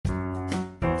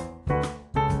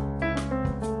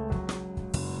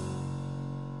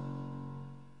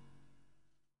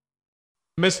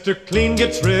Mr. Clean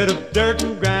gets rid of dirt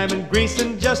and grime and grease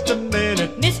in just a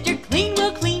minute. Mr. Clean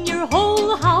will clean your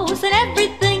whole house and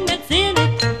everything that's in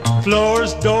it.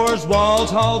 Floors, doors,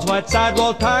 walls, halls, white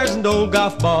sidewall tires and old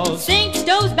golf balls. Sinks,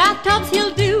 stoves, bathtubs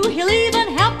he'll do. He'll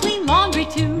even help clean laundry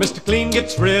too. Mr. Clean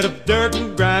gets rid of dirt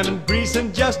and grime and grease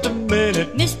in just a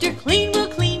minute. Mr. Clean will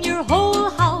clean your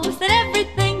whole house and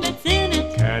everything that's in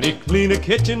it. Can he clean a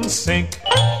kitchen sink?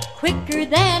 Quicker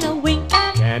than a wink.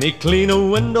 Can he clean a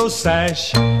window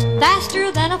sash?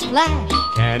 Faster than a flash.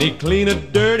 Can he clean a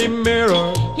dirty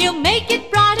mirror? He'll make it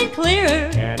bright and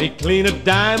clear. Can he clean a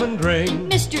diamond ring?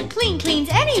 Mr. Clean cleans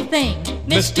anything.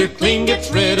 Mr. Clean gets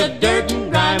rid of dirt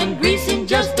and grime and grease in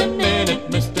just a minute.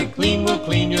 Mr. Clean will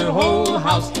clean your whole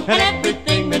house and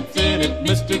everything that's in it.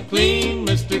 Mr. Clean,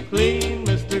 Mr. Clean,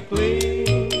 Mr. Clean.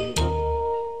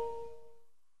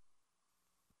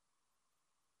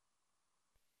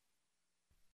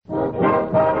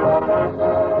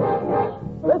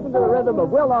 Listen to the rhythm of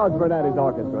Will Osborne and his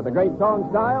orchestra, the great song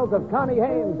styles of Connie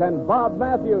Haynes and Bob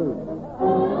Matthews.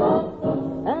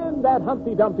 And that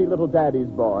Humpty Dumpty little daddy's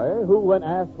boy, who, when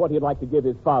asked what he'd like to give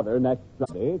his father next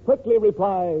Sunday, quickly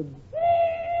replied,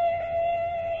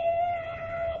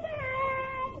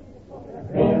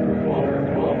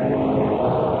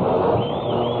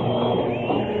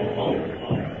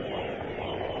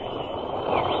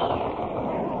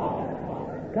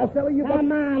 Costello, you got...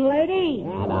 Come on, lady.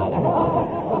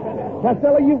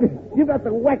 Costello, you got the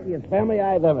wackiest family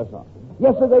I've ever saw.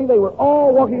 Yesterday, they were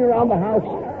all walking around the house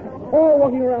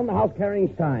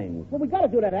carrying signs. Well, we got to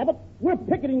do that, Abbott. We're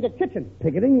picketing the kitchen.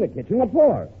 Picketing the kitchen? What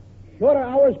for? Shorter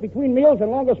hours between meals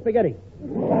and longer spaghetti.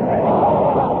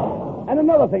 And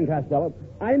another thing, Costello,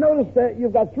 I noticed that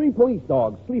you've got 3 police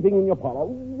dogs sleeping in your parlor.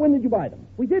 When did you buy them?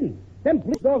 We didn't. Them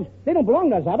police dogs, they don't belong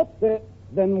to us, Abbott.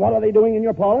 Then what are they doing in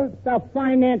your parlor? The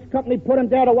finance company put them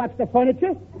there to watch the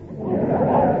furniture.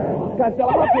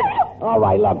 Costello, all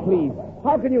right, look, please.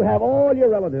 How can you have all your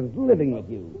relatives living with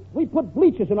you? We put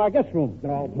bleachers in our guest room.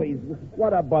 Oh, please.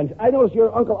 What a bunch. I notice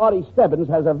your Uncle Artie Stebbins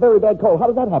has a very bad cold. How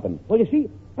did that happen? Well, you see,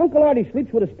 Uncle Artie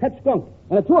sleeps with his pet skunk.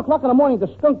 And at 2 o'clock in the morning,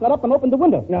 the skunk got up and opened the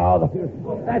window. No,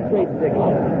 that's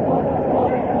ridiculous.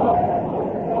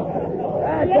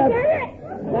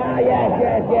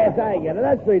 Yes, I get it.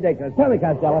 That's ridiculous. Tell me,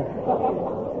 Costello.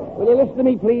 Will you listen to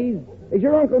me, please? Is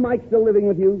your Uncle Mike still living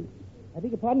with you? I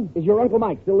beg your pardon? Is your Uncle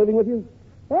Mike still living with you?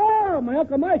 Oh, my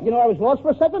Uncle Mike. You know, I was lost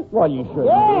for a second. Well, you should.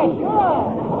 Yeah,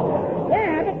 sure.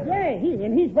 Yeah, Abbott, yeah.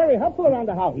 He's very helpful around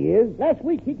the house. He is? Last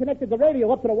week, he connected the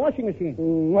radio up to the washing machine.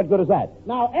 What good is that?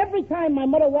 Now, every time my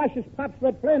mother washes Pop's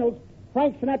red flannels,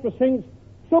 Frank Sinatra sings,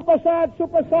 Super Sod,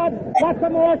 lots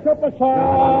of more Super Sod.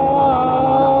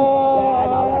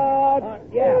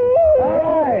 Yeah.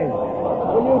 All right.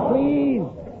 Will you please?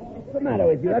 What's the matter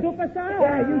with you? Super Sod?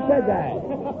 Yeah, you said that.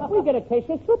 We get a case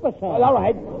of Super Sod. All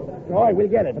right, we'll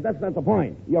get it, but that's not the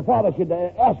point. Your father should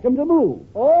ask him to move.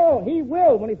 Oh, he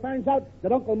will when he finds out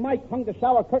that Uncle Mike hung the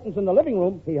shower curtains in the living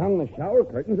room. He hung the shower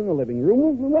curtains in the living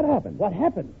room? What happened? What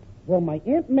happened? Well, my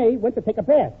Aunt May went to take a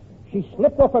bath. She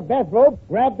slipped off her bathrobe,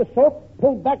 grabbed the soap,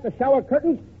 pulled back the shower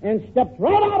curtains, and stepped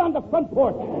right out on the front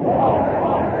porch.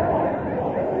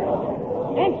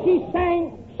 And she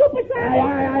sang, Super Sod!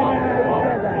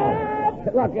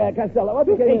 Look, Costello,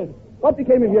 what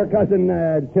became of your cousin,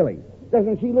 Tilly?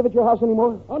 Doesn't she live at your house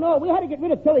anymore? Oh, no, we had to get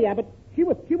rid of Tilly, Abbott. She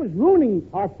was ruining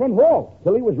our front hall.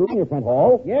 Tilly was ruining your front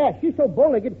hall? Yeah, she's so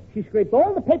bow-legged, she scraped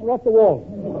all the paper off the walls.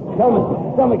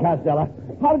 Tell me, Costello,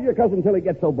 how did your cousin Tilly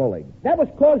get so bow-legged? That was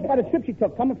caused by the trip she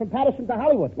took coming from Patterson to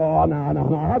Hollywood. Oh, no.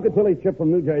 How could Tilly's trip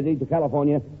from New Jersey to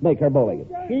California make her bow-legged?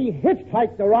 She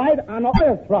hitchhiked the ride on an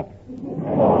oil truck.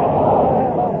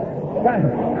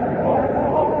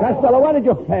 Costello, why did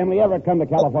your family ever come to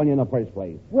California in the first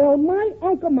place? Well, my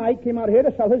Uncle Mike came out here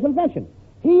to sell his invention.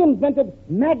 He invented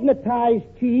magnetized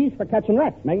cheese for catching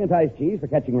rats. Magnetized cheese for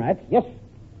catching rats? Yes.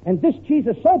 And this cheese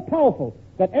is so powerful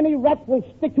that any rat will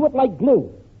stick to it like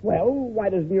glue. Well, why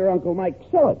doesn't your Uncle Mike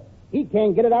sell it? He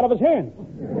can't get it out of his hand.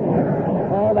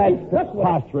 Oh, that's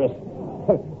preposterous.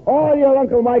 All your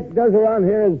Uncle Mike does around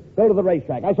here is go to the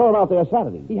racetrack. I saw him out there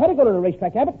Saturday. He had to go to the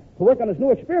racetrack, Abbott, to work on his new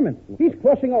experiment. He's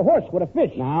crossing a horse with a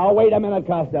fish. Now, wait a minute,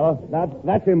 Costello.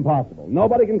 That's impossible.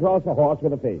 Nobody can cross a horse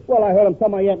with a fish. Well, I heard him tell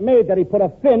my Aunt May that he put a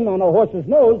fin on a horse's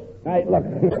nose. Right, look.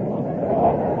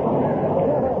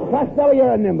 Costello,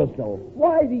 you're an imbecile.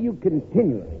 Why do you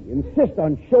continually insist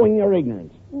on showing your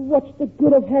ignorance? What's the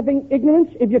good of having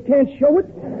ignorance if you can't show it?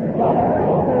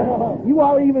 You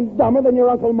are even dumber than your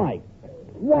Uncle Mike.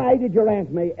 Why did your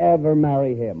Aunt May ever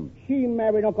marry him? She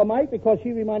married Uncle Mike because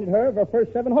she reminded her of her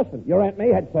first 7 husbands. Your Aunt May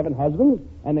had 7 husbands,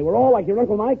 and they were all like your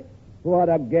Uncle Mike? What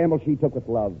a gamble she took with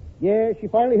love. Yeah, she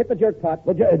finally hit the jerk pot.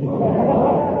 The judge.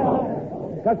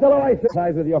 Costello, I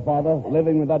sympathize with your father,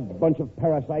 living with that bunch of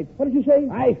parasites. What did you say?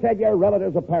 I said your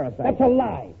relatives are parasites. That's a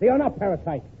lie. They are not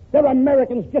parasites. They're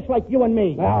Americans just like you and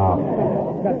me.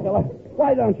 Oh, Costello,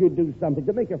 why don't you do something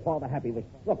to make your father happy?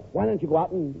 Look, why don't you go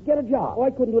out and get a job? Oh, I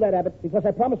couldn't do that, Abbott, because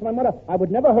I promised my mother I would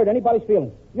never hurt anybody's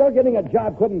feelings. Your getting a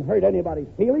job couldn't hurt anybody's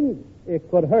feelings. It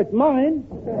could hurt mine.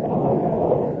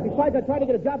 Besides, I tried to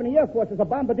get a job in the Air Force as a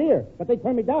bombardier, but they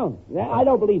turned me down. I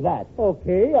don't believe that.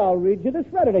 Okay, I'll read you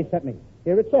this letter they sent me.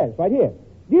 Here it says, right here.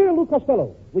 Dear Lou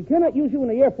Costello, we cannot use you in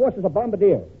the Air Force as a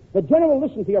bombardier. The general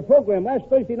listened to your program last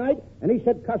Thursday night, and he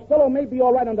said Costello may be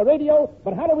all right on the radio,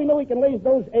 but how do we know he can lay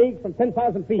those eggs from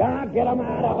 10,000 feet? Ah, get him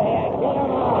out of here. Get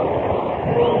him out.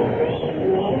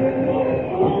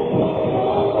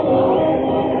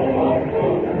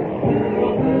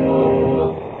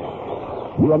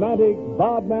 Romantic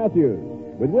Bob Matthews.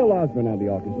 With Will Osborne and the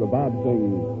orchestra, Bob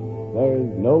sings There's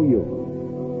No You.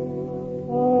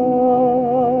 I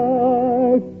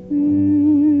feel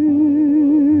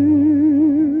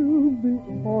the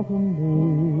autumn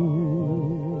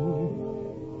breeze.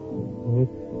 It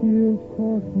steals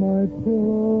across my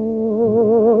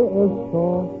pillow as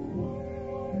soft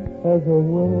as a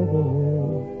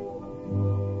will-o'-the-wisp.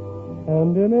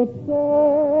 And in its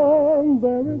song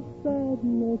there is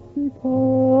sadness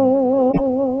because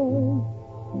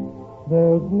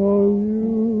there's no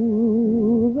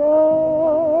use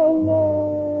alone.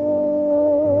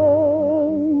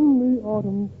 The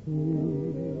autumn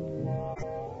trees,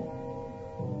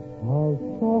 how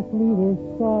softly they're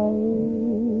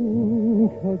sighing,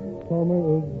 'cause summer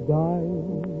is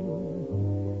dying.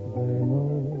 They know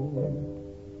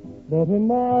that in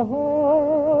my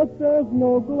heart there's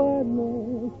no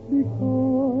gladness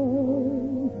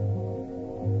because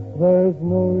there's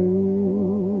no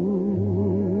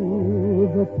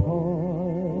use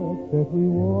apart that we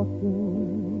walk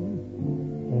in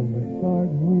and the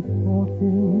garden we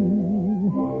talking.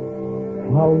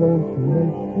 How lonesome they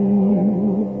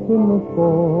seem in the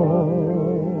fall.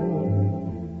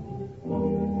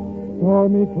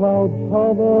 Stormy clouds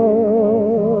hover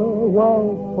while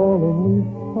falling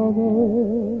leaves cover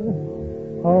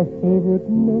our favorite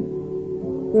nook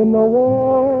in the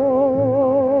wall.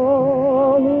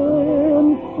 In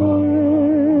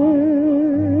spring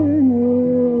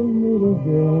we'll meet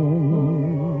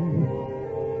again.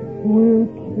 We'll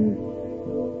kiss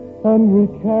and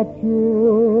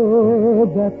recapture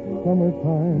that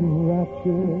summertime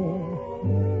rapture.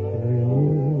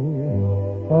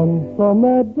 And from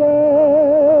that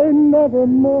day,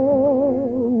 nevermore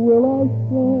will I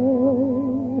say,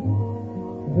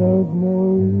 there's no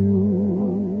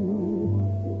use.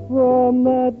 From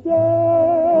that day,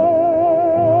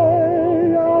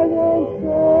 I won't say,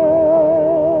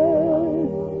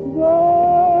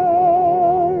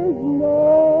 there's no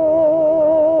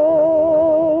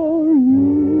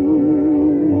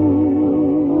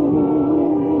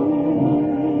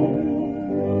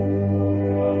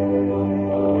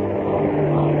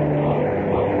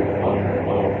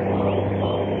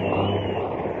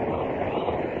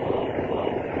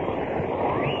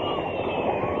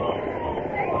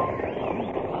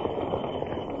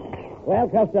Well,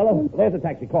 Costello, there's a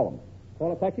taxi. Call him.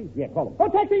 Call a taxi? Yeah, call him. Oh,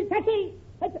 taxi! Taxi!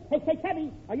 Hey,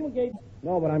 cabby, are you engaged?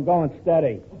 No, but I'm going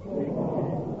steady.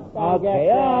 Okay.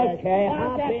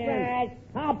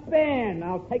 Hop in.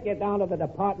 I'll take you down to the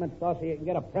department store so you can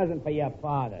get a present for your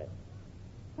father.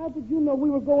 How did you know we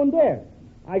were going there?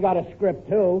 I got a script,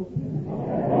 too.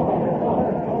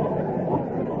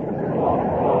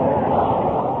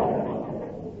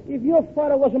 If your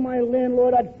father wasn't my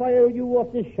landlord, I'd fire you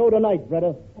off this show tonight,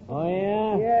 brother. Oh,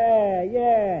 yeah?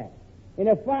 Yeah. And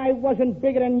if I wasn't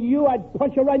bigger than you, I'd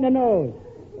punch you right in the nose.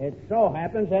 It so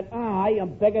happens that I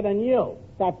am bigger than you.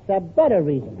 That's a better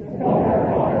reason.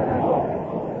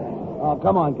 Oh,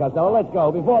 come on, Costello. Let's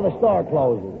go before the store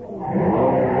closes.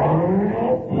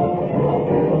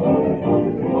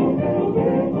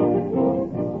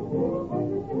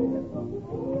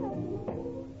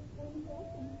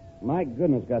 My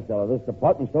goodness, Costello, this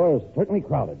department store is certainly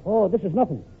crowded. Oh, this is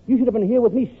nothing. You should have been here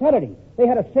with me Saturday. They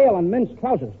had a sale on men's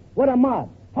trousers. What a mob.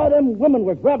 How them women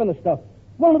were grabbing the stuff.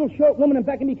 One little short woman in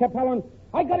back of me kept hollering,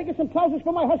 I gotta get some trousers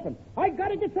for my husband. I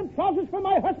gotta get some trousers for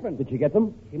my husband. Did you get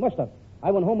them? She must have.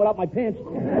 I went home without my pants.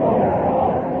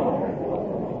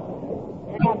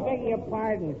 I beg your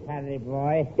pardon, Saturday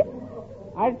boy.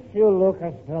 Aren't you Lou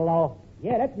Costello?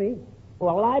 Yeah, that's me.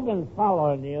 Well, I've been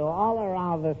following you all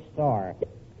around the store.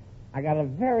 I got a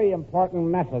very important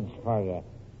message for you.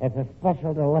 It's a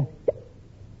special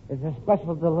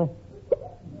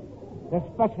The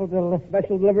special delivery.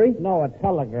 Special delivery? No, a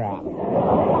telegram.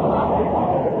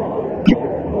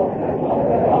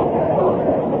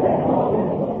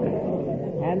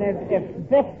 And it's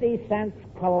 50 cents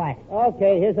collect.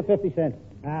 Okay, here's the 50 cents.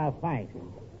 Thanks.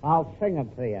 I'll sing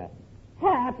it to you.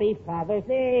 Happy Father's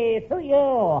Day to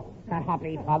you.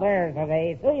 Happy Father's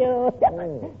Day to you.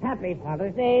 Happy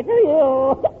Father's Day to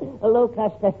you.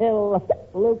 Lucas the Hill.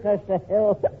 Lucas the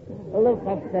Hill.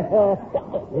 Lucas the Hill.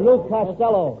 Luke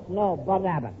Costello. No, Bud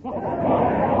Abbott.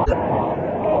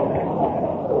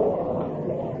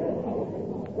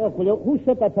 Look, will you, who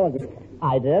sent that telegram?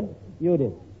 I did. You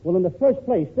did. Well, in the first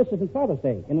place, this isn't Father's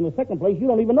Day. And in the second place, you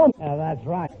don't even know me. That's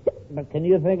right. But can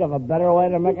you think of a better way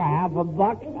to make a half a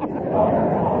buck? Oh,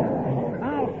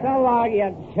 so long,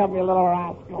 you chubby little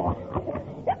rascal.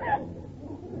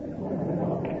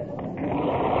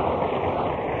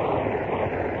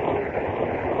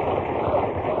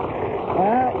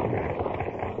 Well,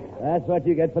 that's what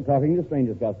you get for talking to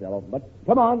strangers, Costello. But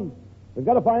come on. We've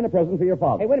got to find a present for your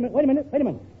father. Hey, wait a minute.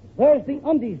 There's the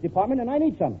undies department, and I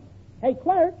need some. Hey,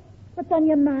 clerk. What's on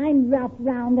your mind, rough,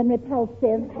 round, and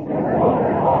repulsive?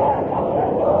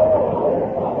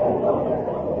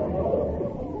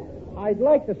 I'd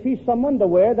like to see some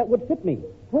underwear that would fit me.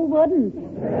 Who wouldn't?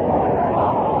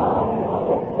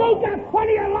 They got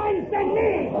funnier lines than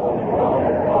me!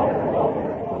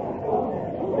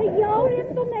 For your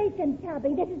information,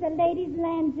 Tubby, this is the ladies'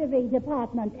 lingerie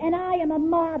department, and I am a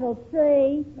Model C.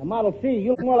 A Model C?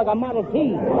 You look more like a Model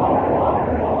T.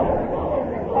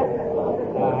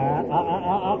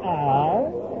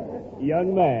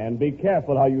 Young man, be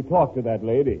careful how you talk to that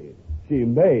lady. She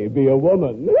may be a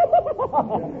woman.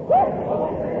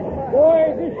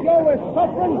 Boy, this show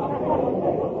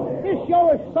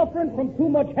is suffering from too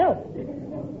much help.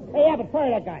 Hey, Abbott, fire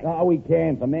that guy. No, we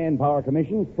can't. The Manpower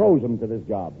Commission froze him to this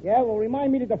job. Yeah, well,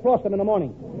 remind me to defrost him in the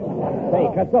morning. Hey,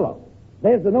 Costello,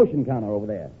 there's the notion counter over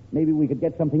there. Maybe we could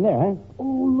get something there, huh?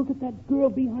 Oh, look at that girl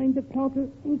behind the counter.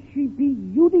 Ain't she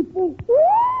beautiful?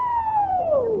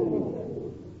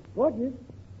 Gorgeous.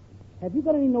 Have you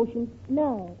got any notions?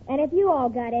 No. And if you all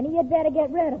got any, you'd better get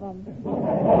rid of them.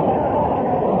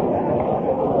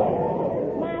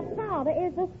 My father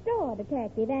is a store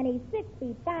detective, and he's 6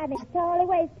 feet 5 inches tall. He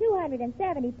weighs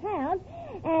 270 pounds.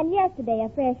 And yesterday, a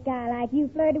fresh guy like you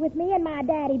flirted with me, and my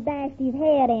daddy bashed his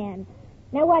head in.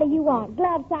 Now, what do you want?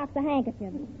 Gloves, socks, or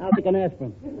handkerchiefs? I'll take an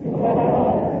aspirin.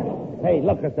 Hey,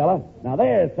 look, Costello. Now,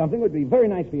 there's something that would be very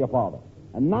nice for your father.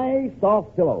 A nice,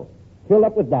 soft pillow, filled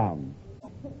up with down.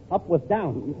 Up with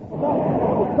down.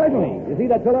 Well, certainly. You see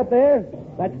that pillow up there?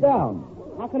 That's down.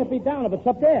 How can it be down if it's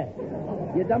up there?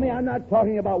 You dummy, I'm not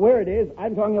talking about where it is.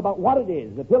 I'm talking about what it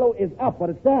is. The pillow is up, but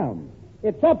it's down.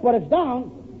 It's up, but it's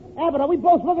down. Abbott, are we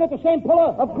both looking at the same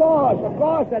pillow? Of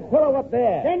course, that pillow up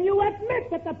there. Then you admit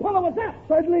that the pillow is up.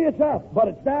 Certainly it's up, but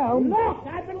it's down. Look,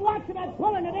 I've been watching that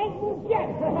pillow and it ain't moved yet.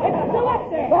 It's still up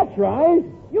there. That's right.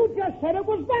 You just said it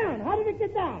was down. How did it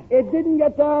get down? It didn't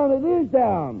get down. It is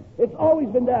down. It's always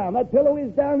been down. That pillow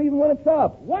is down even when it's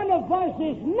up. One of us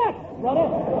is nuts, brother.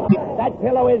 That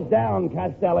pillow is down,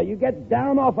 Costello. You get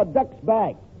down off a duck's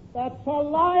back. That's a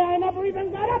lie. I never even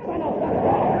got up on a duck's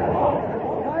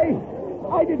back.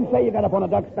 I didn't say you got up on a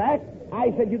duck's back.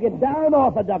 I said you get down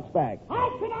off a duck's back. How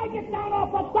can I get down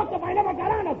off a duck if I never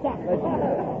got on a duck?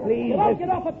 Please, You don't get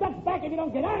off a duck's back if you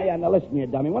don't get on it. Yeah, now listen, you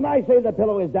dummy. When I say the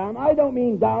pillow is down, I don't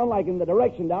mean down like in the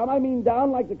direction down. I mean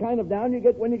down like the kind of down you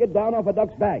get when you get down off a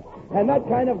duck's back. And that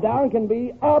kind of down can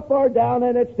be up or down,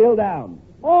 and it's still down.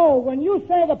 Oh, when you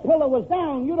say the pillow was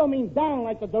down, you don't mean down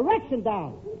like the direction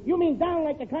down. You mean down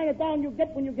like the kind of down you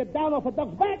get when you get down off a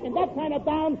duck's back, and that kind of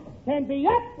down can be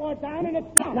up or down, and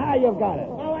it's down. Now you've got it.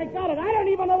 Oh, I got it. I don't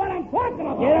even know what I'm talking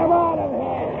about. Get him out of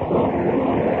here.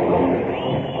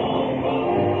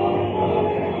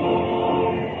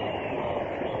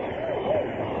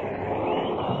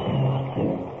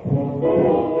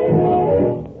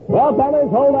 Well, fellas,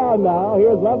 hold on now.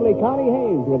 Here's lovely Connie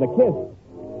Haynes with a kiss.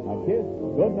 A kiss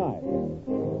good night.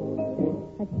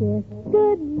 A kiss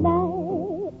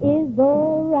goodnight is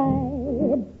all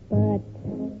right, but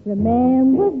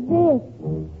remember this,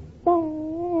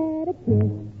 that a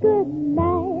kiss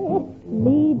goodnight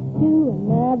leads to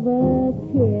another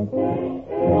kiss.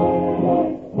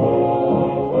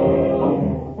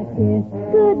 A kiss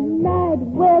goodnight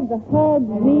with a hug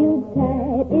real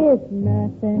tight is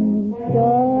nothing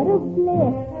short of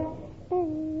bliss.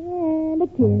 And a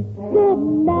kiss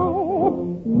goodnight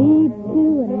leads to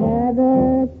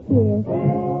another kiss.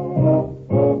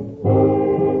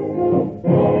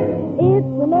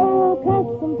 It's an old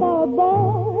custom for a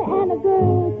boy and a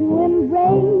girl to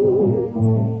embrace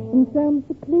in some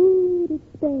secluded secluded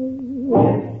space.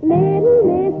 Little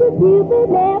Mr. Cupid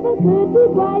never could be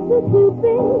quite so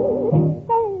stupid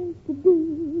as to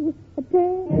do a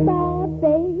turn-about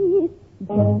face.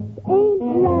 Just ain't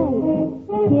right.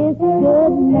 Kiss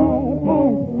goodnight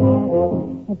and stop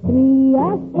at 3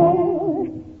 or 4.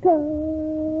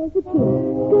 'Cause a kiss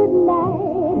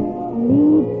goodnight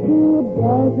leads to a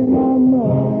dozen or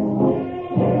more.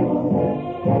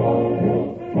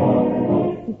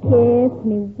 Kiss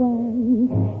me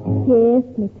once, kiss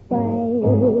me twice.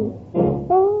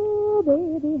 Oh,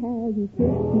 baby, how you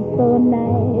kiss me so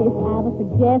nice. I have a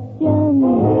suggestion.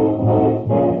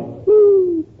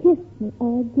 Please kiss me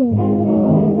again.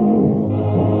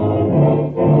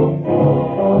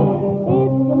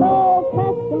 It's the old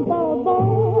custom for a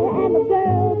boy and a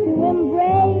girl to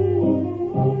embrace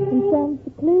in some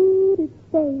secluded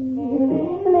space.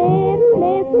 Little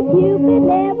Mr. Cupid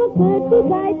never could be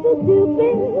quite so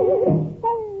stupid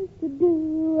as to do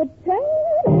a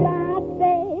turn-about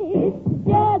face.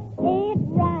 Just ain't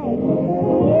right.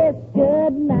 Kiss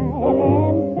goodnight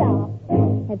and stop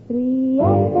at 3 or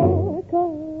 4.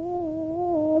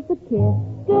 'Cause a kiss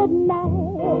goodnight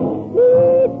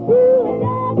leads to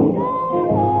another.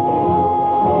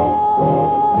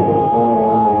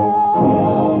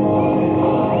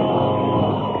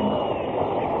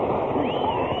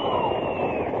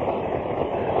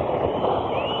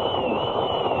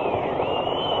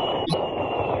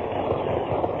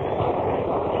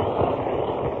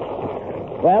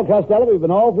 Well, Costello, we've been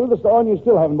all through the store, and you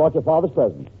still haven't bought your father's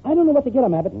present. I don't know what to get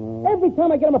him, Abbott. Every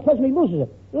time I get him a present, he loses it.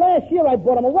 Last year, I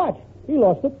bought him a watch. He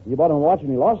lost it. You bought him a watch and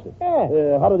he lost it?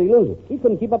 Yeah. How did he lose it? He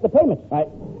couldn't keep up the payments.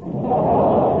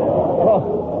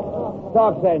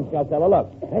 Talk sense, Costello.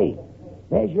 Look, hey,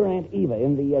 there's your Aunt Eva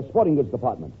in the sporting goods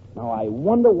department. Now, I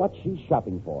wonder what she's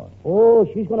shopping for. Oh,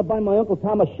 she's going to buy my Uncle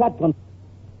Tom a shotgun.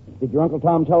 Did your Uncle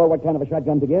Tom tell her what kind of a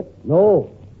shotgun to get? No.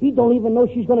 He don't even know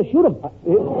she's going to shoot him.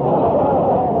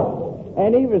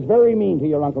 And Eva's very mean to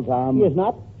your Uncle Tom. She is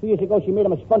not. 2 years ago, she made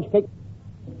him a sponge cake.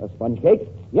 A sponge cake?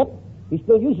 Yep. He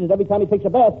still uses it every time he takes a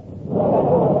bath.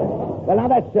 Well, now,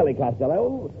 that's silly,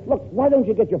 Costello. Look, why don't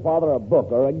you get your father a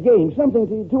book or a game, something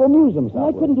to amuse himself No, I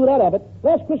with? couldn't do that, Abbott.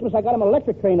 Last Christmas, I got him an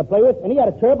electric train to play with, and he had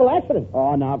a terrible accident.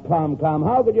 Oh, now, come.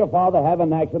 How could your father have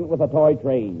an accident with a toy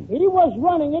train? He was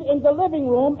running it in the living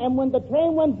room, and when the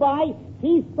train went by,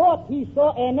 he thought he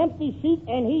saw an empty seat,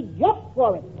 and he jumped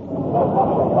for it.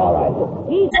 All right.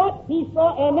 He thought he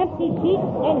saw an empty seat,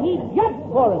 and he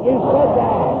jumped for it. You said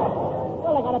that.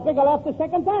 Well, I got a bigger laugh the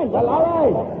second time. Well, all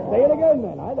right. Say it again,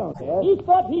 then. I don't care. He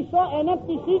thought he saw an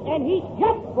empty seat, and he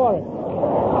jumped for it.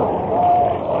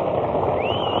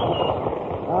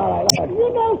 All right, look.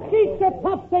 You know seats are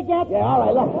tough to get. Yeah, all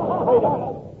right, look. Wait a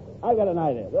minute. I've got an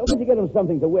idea. Why don't you get him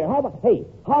something to wear? How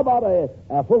about a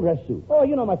full dress suit? Oh,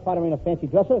 you know my father ain't a fancy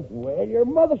dresser. Well, your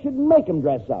mother should make him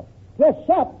dress up. Dress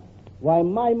up? Why,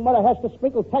 my mother has to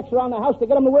sprinkle tacks around the house to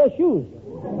get him to wear shoes.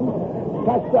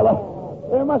 Costello,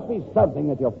 there must be something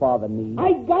that your father needs.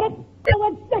 I got it. I know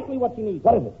exactly what he needs.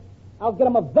 What is it? I'll get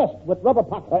him a vest with rubber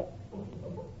pockets.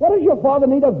 What does your father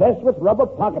need a vest with rubber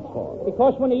pockets for?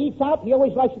 Because when he eats out, he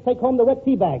always likes to take home the wet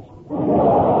tea bags.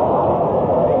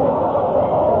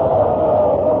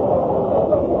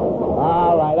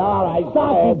 All right.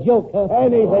 Sausage joke, huh?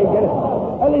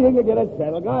 Anything to get it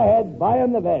settled. Go ahead. Buy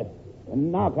him the vest.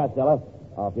 And now, Costello,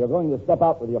 if you're going to step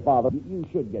out with your father, you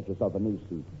should get yourself a new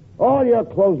suit. All your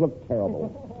clothes look terrible.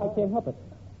 I can't help it.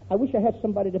 I wish I had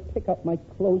somebody to pick up my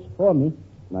clothes for me.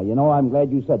 Now, you know, I'm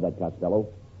glad you said that, Costello,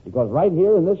 because right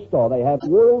here in this store, they have the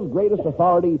world's greatest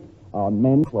authority on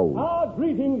men's clothes.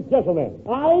 Greetings, gentlemen.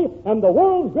 I am the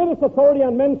world's greatest authority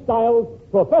on men's styles,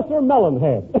 Professor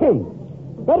Melonhead.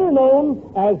 Better known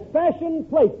as Fashion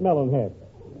Plate Melonhead.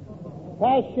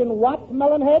 Fashion what,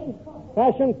 Melonhead?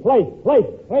 Fashion Plate. Plate,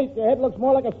 your head looks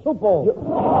more like a soup bowl.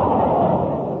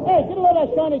 Hey, get away that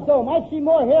shiny dome. I've seen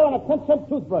more hair on a 10-cent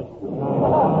toothbrush.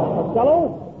 Costello,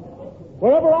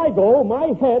 wherever I go,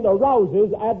 my head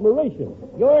arouses admiration.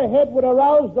 Your head would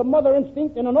arouse the mother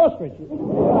instinct in an ostrich.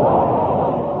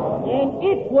 And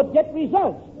it would get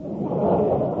results.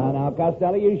 Now,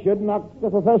 Costello, you should knock the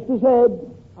professor's head.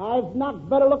 I've knocked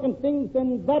better-looking things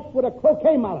than that with a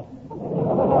croquet mallet.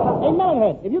 Hey,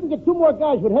 Melonhead, if you can get 2 more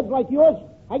guys with heads like yours,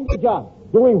 I can get a job.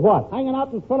 Doing what? Hanging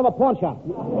out in front of a pawn shop.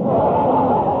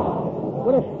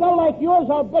 With a skull like yours,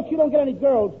 I'll bet you don't get any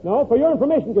girls. No, for your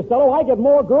information, Costello, I get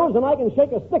more girls than I can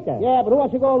shake a stick at. Yeah, but who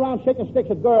wants to go around shaking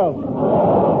sticks at girls?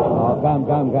 Oh, come,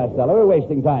 Costello. We're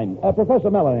wasting time.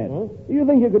 Professor Melonhead, do you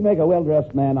think you could make a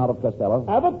well-dressed man out of Costello?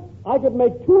 Abbott, I could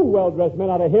make 2 well-dressed men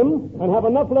out of him and have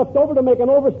enough left over to make an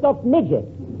overstuffed midget.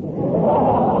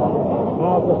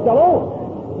 Now,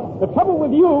 Costello, The trouble with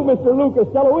you, Mr. Lou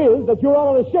Costello, is that you're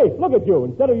out of shape. Look at you.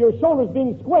 Instead of your shoulders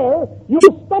being square, your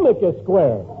stomach is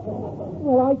square.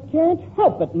 Well, I can't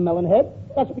help it, Melonhead.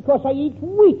 That's because I eat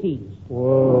Wheaties.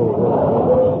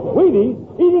 Whoa. Wheaties?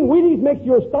 Eating Wheaties makes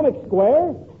your stomach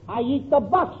square? I eat the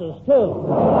boxes, too.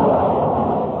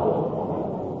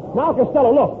 Now, Costello,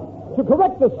 look. To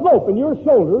correct the slope in your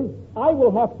shoulders, I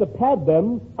will have to pad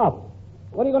them up.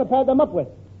 What are you going to pad them up with?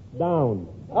 Down.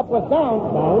 Up with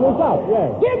down? Down is up, yes.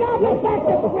 Get out the back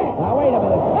of the grip! Now, wait a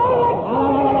minute.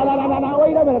 No,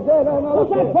 wait a minute.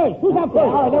 Who's on first? Who's on first?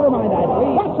 All right, never mind that,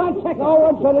 please. What's on second? No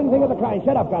one said anything of the kind.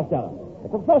 Shut up, Costello.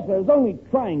 The professor is only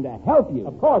trying to help you.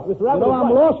 Of course, Mr. Abbott. You know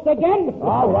I'm lost again?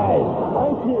 All right.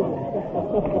 Thank you.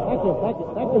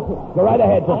 Thank you. Go right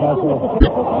ahead, Professor.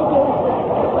 Thank you.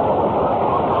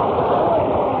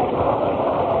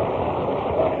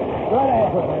 Right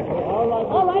ahead, Professor.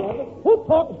 All right. Who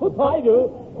talks? I do.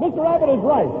 Mr. Abbott is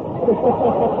right.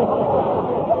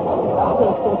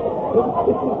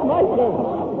 It's my turn.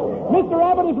 Mr.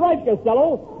 Abbott is right,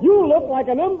 Costello. You look like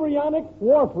an embryonic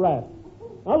wharf rat.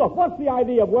 Now, look, what's the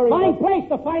idea of wearing... Fine place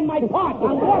to find my parts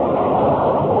on wharf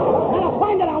rat. And I'll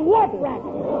find it on wharf rat.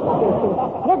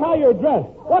 Look how you're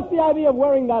dressed. What's the idea of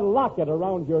wearing that locket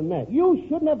around your neck? You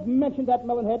shouldn't have mentioned that,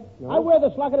 Melonhead. No? I wear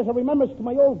this locket as a remembrance to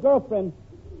my old girlfriend.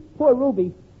 Poor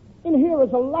Ruby. In here is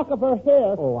a lock of her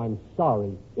hair. Oh, I'm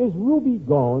sorry. Is Ruby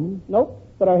gone? Nope,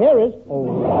 but her hair is.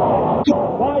 Oh.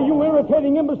 Why, you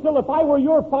irritating imbecile, if I were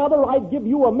your father, I'd give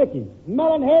you a Mickey.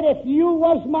 Melonhead, if you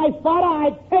was my father,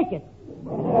 I'd take it.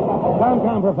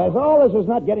 Come, Professor. All this is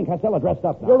not getting Costello dressed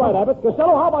up now. You're right, Abbott.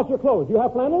 Costello, how about your clothes? You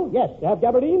have flannel? Yes. You have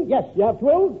gabardine? Yes. You have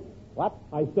twills? What?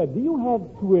 I said, do you have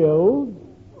twills?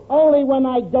 Only when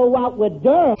I go out with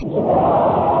girls. Good.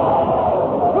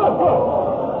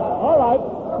 All right.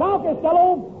 Now,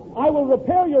 Costello, I will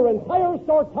repair your entire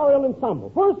sartorial ensemble.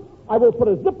 First, I will put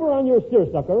a zipper on your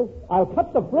seersucker. I'll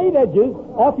cut the frayed edges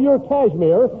off your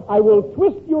cashmere. I will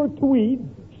twist your tweed,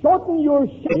 shorten your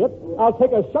shirt. I'll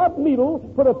take a sharp needle,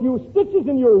 put a few stitches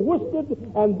in your worsted,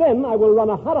 and then I will run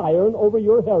a hot iron over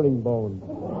your herringbone.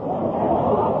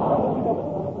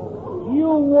 You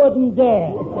wouldn't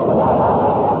dare.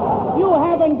 You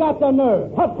haven't got the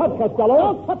nerve. Tut, Costello.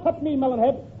 Don't tut me,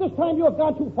 Melonhead. This time you have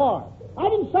gone too far. I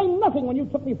didn't say nothing when you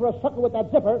took me for a sucker with that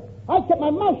zipper. I kept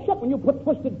my mouth shut when you put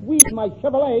twisted weed in my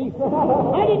Chevrolet.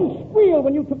 I didn't squeal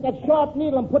when you took that sharp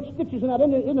needle and put stitches in that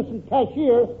innocent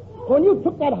cashier. When you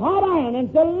took that hot iron and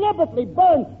deliberately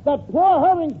burned that poor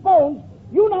herring's bones,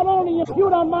 you not only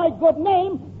impute on my good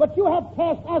name, but you have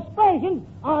cast aspersions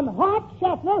on Hart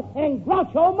Schaffner and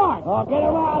Groucho Marx. Oh, get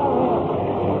him out of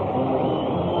here.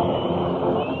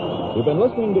 You've been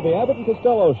listening to the Abbott and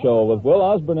Costello Show with Will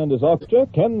Osborne and his orchestra,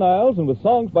 Ken Niles, and with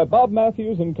songs by Bob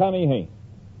Matthews and Connie Haynes.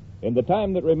 In the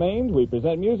time that remains, we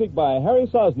present music by Harry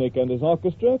Sosnick and his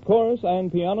orchestra, chorus, and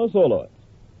piano soloists.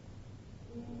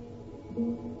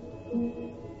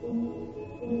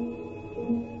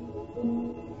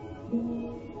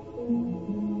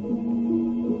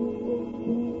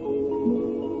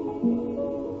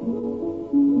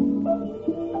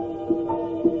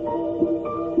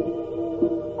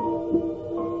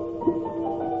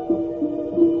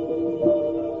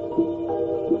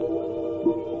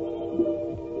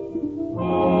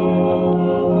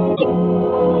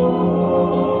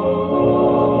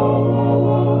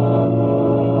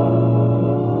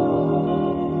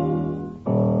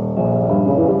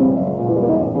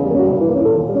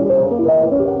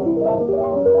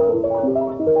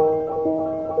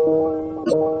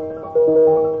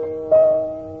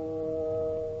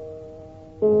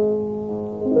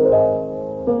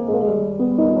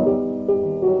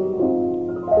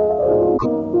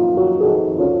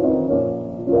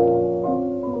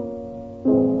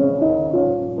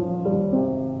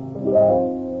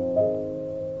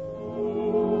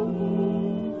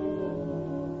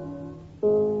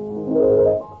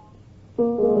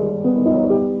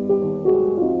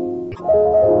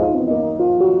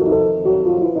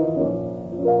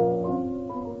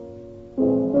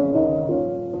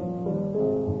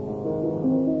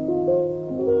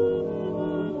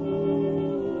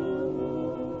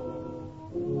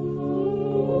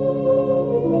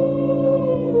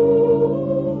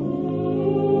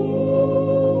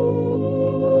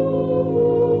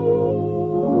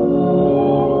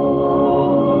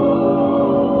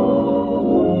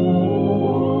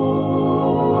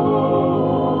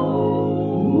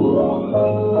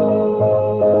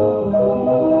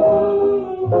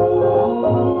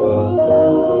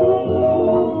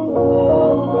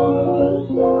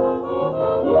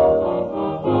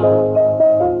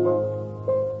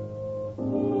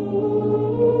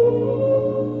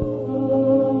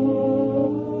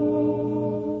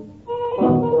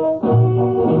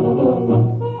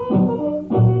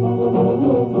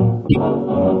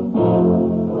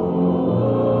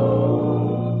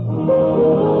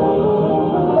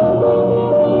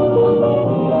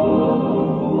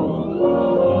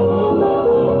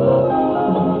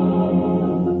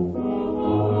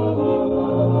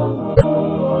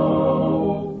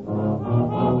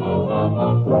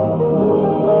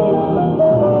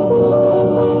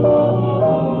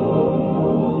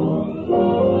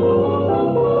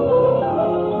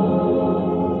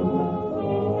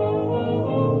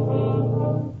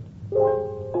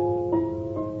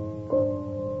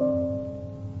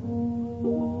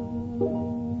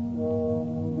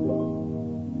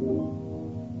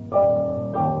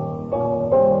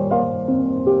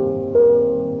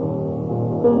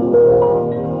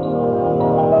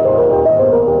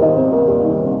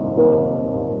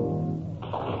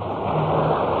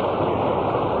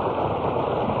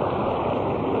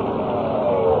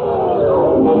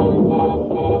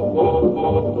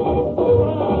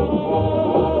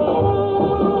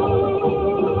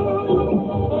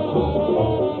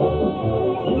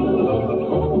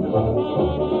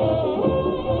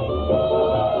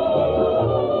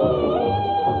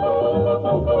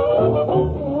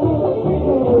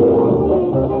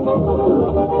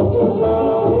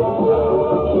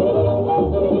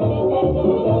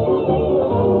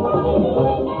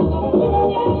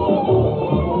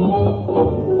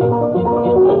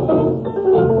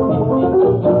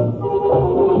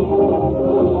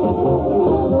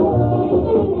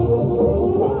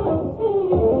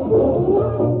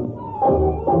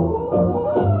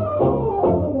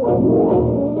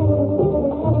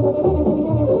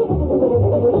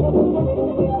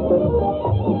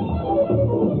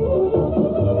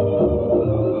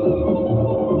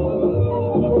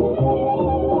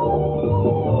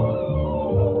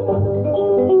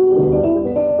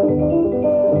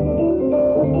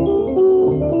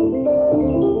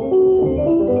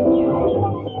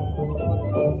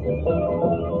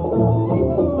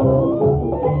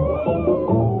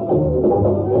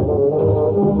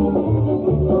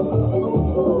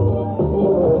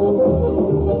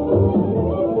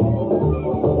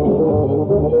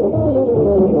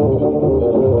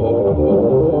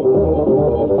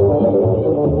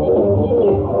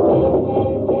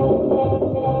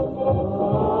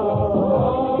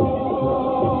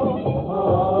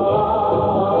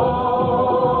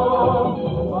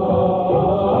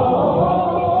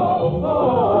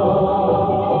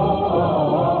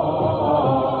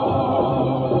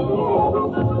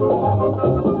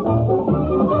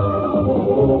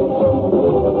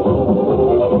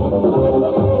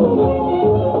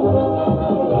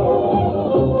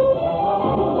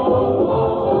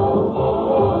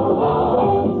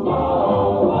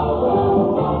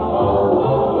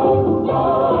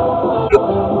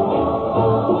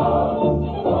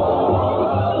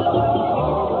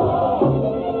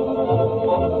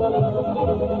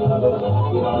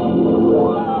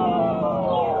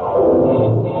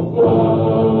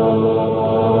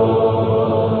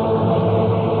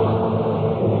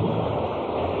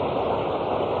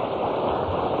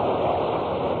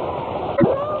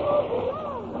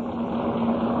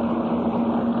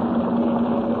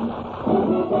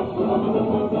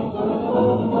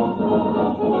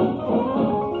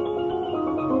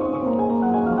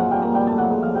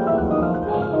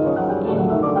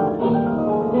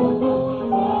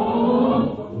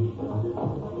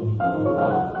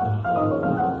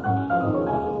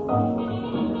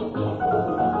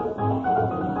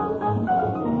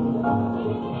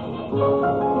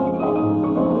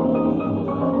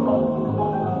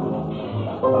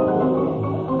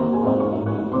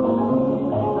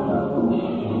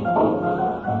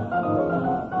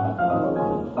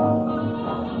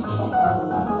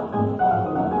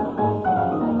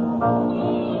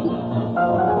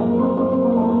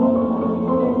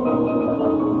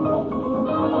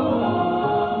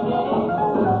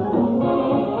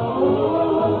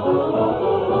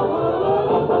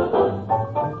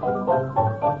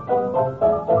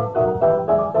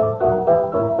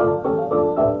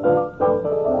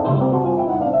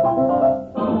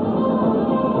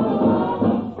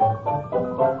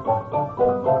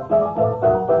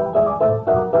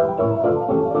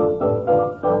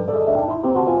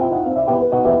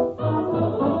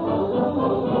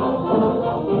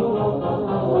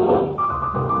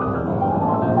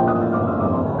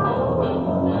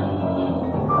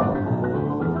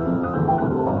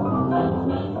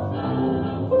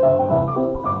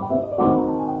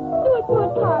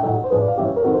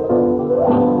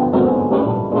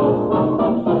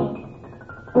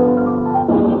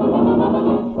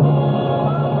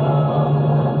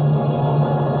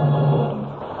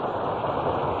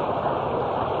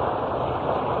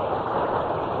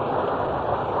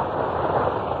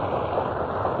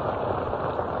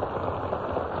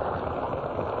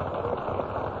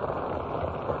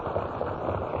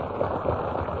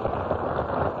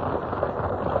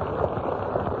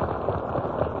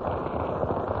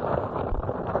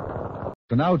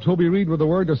 now, Toby Reed with a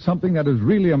word to something that is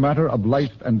really a matter of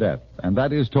life and death. And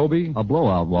that is, Toby? A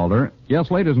blowout, Walter.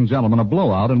 Yes, ladies and gentlemen, a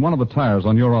blowout in one of the tires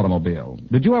on your automobile.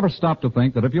 Did you ever stop to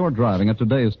think that if you're driving at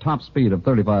today's top speed of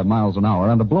 35 miles an hour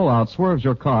and a blowout swerves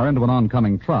your car into an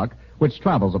oncoming truck, which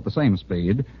travels at the same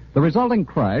speed, the resulting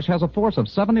crash has a force of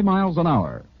 70 miles an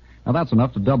hour? Now, that's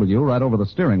enough to double you right over the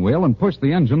steering wheel and push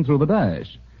the engine through the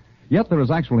dash. Yet there is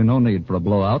actually no need for a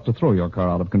blowout to throw your car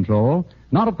out of control,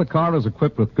 not if the car is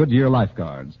equipped with Goodyear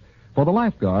lifeguards. For the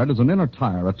lifeguard is an inner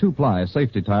tire, a two-ply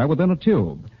safety tire within a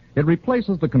tube. It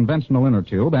replaces the conventional inner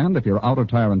tube, and if your outer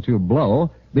tire and tube blow,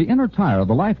 the inner tire of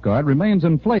the lifeguard remains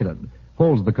inflated,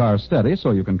 holds the car steady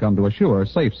so you can come to a sure,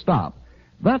 safe stop.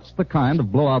 That's the kind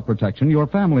of blowout protection your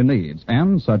family needs,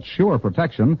 and such sure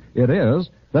protection it is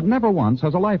that never once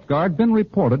has a lifeguard been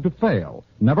reported to fail.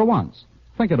 Never once.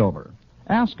 Think it over.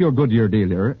 Ask your Goodyear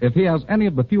dealer if he has any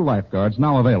of the few lifeguards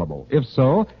now available. If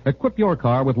so, equip your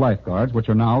car with lifeguards, which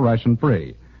are now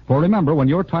ration-free. For remember, when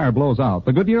your tire blows out,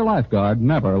 the Goodyear lifeguard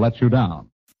never lets you down.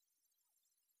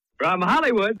 From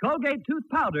Hollywood, Colgate Tooth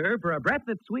Powder for a breath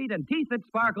that's sweet and teeth that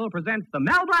sparkle presents the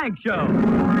Mel Blanc Show.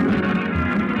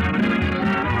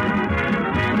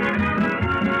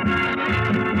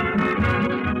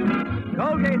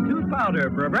 Colgate Tooth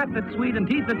Powder for a breath that's sweet and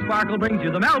teeth that sparkle brings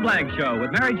you the Mel Blanc Show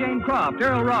with Mary Jane Croft,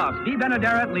 Earl Ross, Dee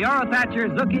Benaderet, Leora Thatcher,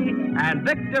 Zookie, and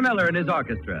Victor Miller and his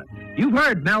orchestra. You've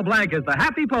heard Mel Blanc as the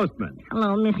happy postman.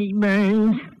 Hello, Mrs.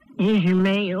 Burns. Here's your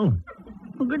mail.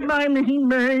 Well, goodbye, Mrs.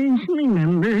 Burns.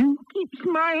 Remember, keep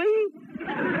smiling.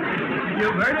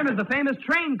 You've heard him as the famous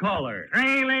train caller.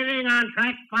 Train leaving on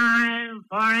track 5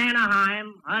 for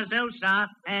Anaheim, Azusa,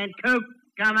 and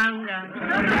Cucamonga.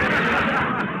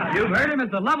 You've heard him as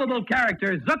the lovable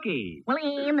character Zookie. Well,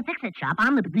 in the fix-it shop,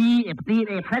 I'm the president.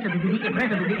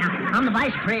 I'm the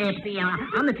vice president.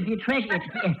 I'm the treasurer.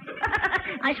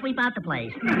 I sweep out the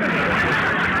place.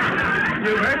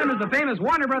 You've heard him as the famous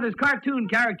Warner Brothers cartoon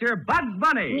character Bugs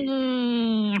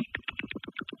Bunny.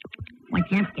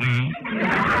 What's up, guys?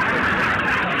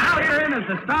 Now hear him as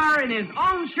the star in his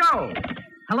own show.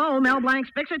 Hello, Mel Blanc's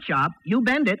Fix-It Shop. You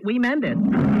bend it, we mend it.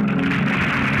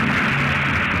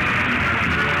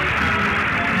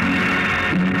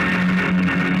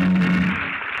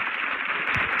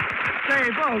 Say,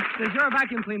 folks, does your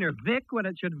vacuum cleaner Vic when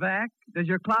it should vac? Does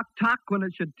your clock tock when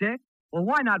it should tick? Well,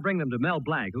 why not bring them to Mel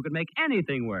Blanc, who can make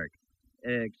anything work,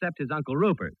 except his Uncle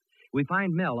Rupert? We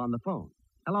find Mel on the phone.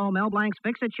 Hello, Mel Blanc's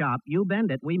Fix-It Shop. You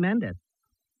bend it, we mend it.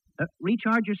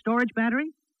 Recharge your storage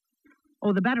battery?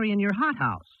 Oh, the battery in your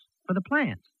hothouse for the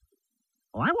plants.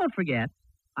 Oh, I won't forget.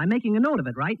 I'm making a note of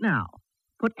it right now.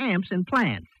 Put amps in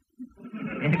plants.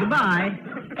 Goodbye.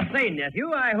 Say,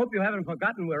 nephew, I hope you haven't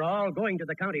forgotten we're all going to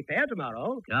the county fair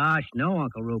tomorrow. Gosh, no,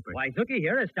 Uncle Rupert. Why, Zookie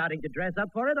here is starting to dress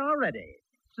up for it already.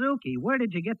 Zookie, where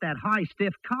did you get that high,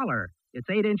 stiff collar? It's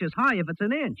 8 inches high if it's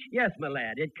an inch. Yes, my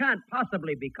lad. It can't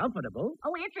possibly be comfortable.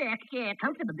 Oh, it's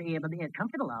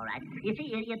comfortable, all right. You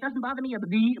see, it doesn't bother me a bit.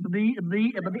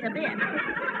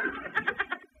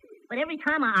 But every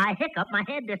time I hiccup, my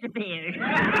head disappears.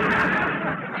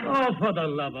 Oh, for the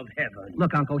love of heaven.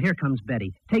 Look, Uncle, here comes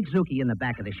Betty. Take Zookie in the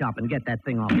back of the shop and get that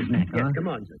thing off his neck, huh? Yes, come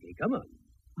on, Zookie, come on.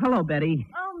 Hello, Betty.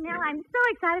 Oh, Mel, I'm so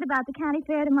excited about the county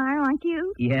fair tomorrow, aren't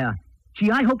you? Yeah. Gee,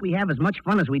 I hope we have as much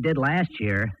fun as we did last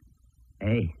year.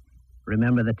 Hey,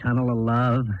 remember the Tunnel of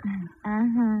Love?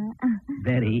 Uh-huh.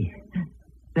 Betty,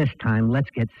 this time let's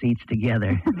get seats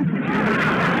together.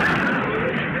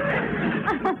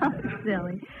 Oh,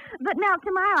 silly. But, Mel,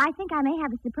 tomorrow I think I may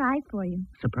have a surprise for you.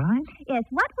 Surprise? Yes,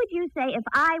 what would you say if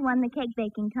I won the cake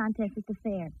baking contest at the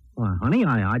fair? Well, honey,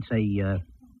 I'd say,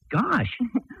 gosh.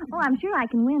 Oh, I'm sure I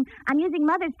can win. I'm using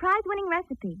Mother's prize-winning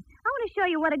recipe. I want to show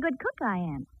you what a good cook I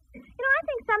am. You know, I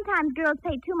think sometimes girls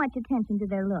pay too much attention to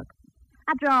their looks.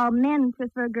 After all, men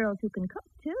prefer girls who can cook,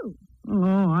 too.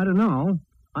 Oh, I don't know.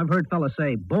 I've heard fellas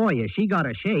say, boy, has she got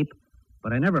a shape.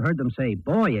 But I never heard them say,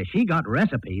 boy, has she got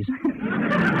recipes.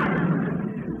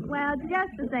 Well,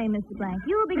 just the same, Mr. Blanc.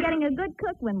 You will be getting a good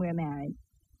cook when we're married.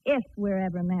 If we're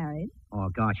ever married. Oh,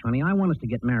 gosh, honey, I want us to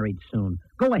get married soon.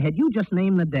 Go ahead, you just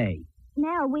name the day.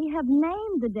 Nell, we have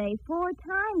named the day 4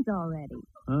 times already.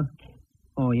 Huh?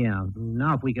 Oh, yeah.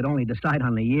 Now if we could only decide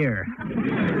on the year.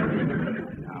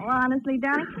 Oh, honestly,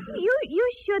 darling,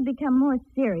 you should become more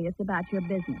serious about your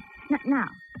business. Now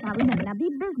remember, be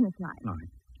businesslike. All right.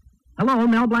 Hello,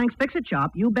 Mel Blanc's Fix-It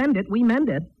Shop. You bend it, we mend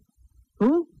it.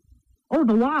 Who? Oh,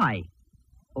 the Y.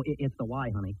 Oh, it's the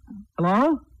Y, honey.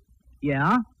 Hello?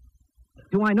 Yeah?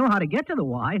 Do I know how to get to the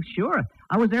Y? Sure.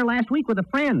 I was there last week with a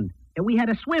friend, and we had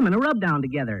a swim and a rub-down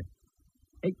together.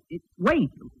 Wait.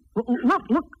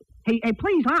 Look. Hey,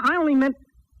 please, I only meant...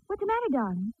 What's the matter,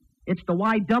 darling? It's the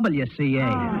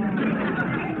YWCA.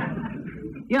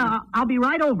 Yeah, I'll be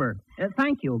right over.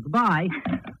 Thank you. Goodbye.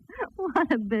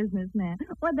 What a businessman.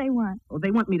 What they want? Oh,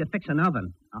 they want me to fix an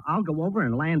oven. I'll go over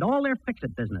and land all their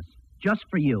fix-it business. Just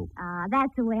for you.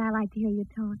 That's the way I like to hear you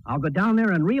talk. I'll go down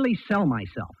there and really sell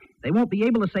myself. They won't be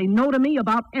able to say no to me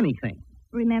about anything.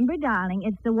 Remember, darling,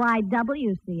 it's the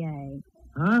YWCA.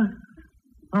 Huh?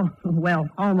 Oh, well,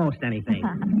 almost anything.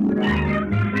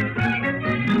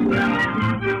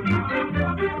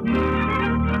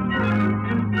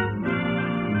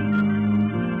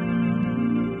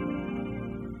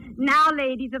 Now,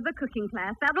 ladies of the cooking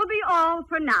class, that will be all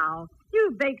for now.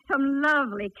 You've baked some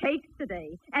lovely cakes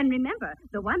today. And remember,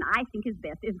 the one I think is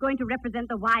best is going to represent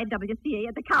the YWCA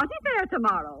at the county fair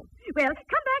tomorrow. Well, come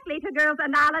back later, girls,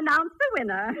 and I'll announce the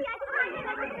winner.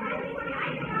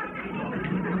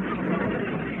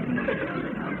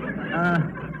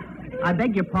 I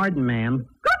beg your pardon, ma'am.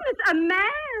 Goodness, a man!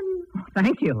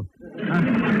 Thank you.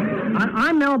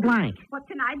 I'm Mel Blanc. What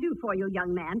can I do for you,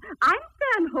 young man? I'm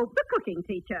Stanhope, the cooking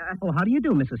teacher. Oh, how do you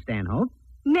do, Mrs. Stanhope?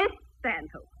 Miss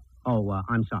Stanhope. Oh,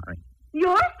 I'm sorry.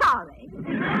 You're sorry.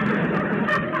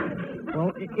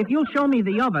 Well, if you'll show me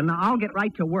the oven, I'll get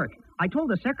right to work. I told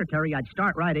the secretary I'd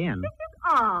start right in. This is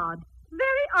odd.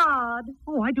 Very odd.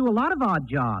 Oh, I do a lot of odd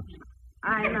jobs.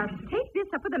 I must take this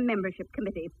up with the membership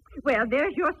committee. Well,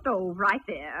 there's your stove right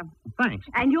there. Thanks.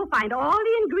 And you'll find all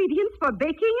the ingredients for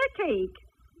baking a cake.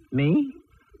 Me?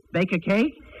 Bake a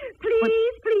cake?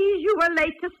 Please, you were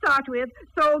late to start with,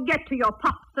 so get to your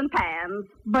pots and pans.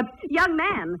 But... Young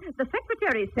man, the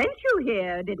secretary sent you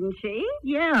here, didn't she?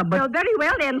 Yeah, but... Well, very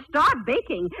well, then start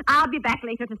baking. I'll be back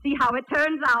later to see how it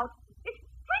turns out.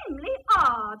 Extremely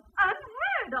odd.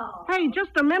 Unheard of. Hey,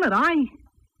 just a minute.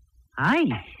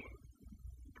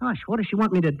 Gosh, what does she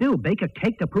want me to do? Bake a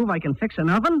cake to prove I can fix an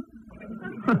oven?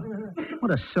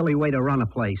 What a silly way to run a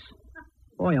place.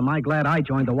 Boy, am I glad I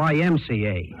joined the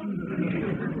YMCA.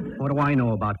 What do I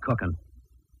know about cooking?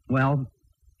 Well,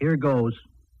 here goes.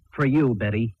 For you,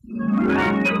 Betty.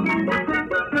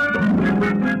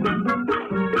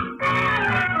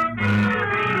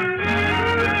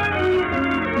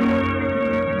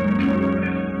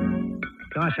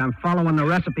 Gosh, I'm following the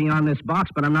recipe on this box,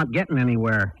 but I'm not getting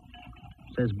anywhere.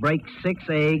 It says break 6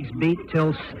 eggs, beat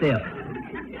till stiff.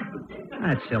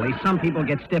 That's silly. Some people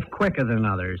get stiff quicker than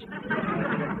others.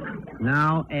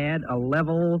 Now add a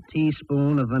level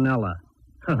teaspoon of vanilla.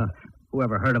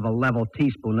 Whoever heard of a level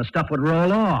teaspoon? The stuff would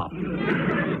roll off.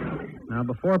 Now,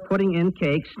 before putting in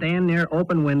cake, stand near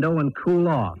open window and cool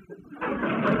off.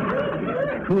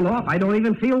 Cool off? I don't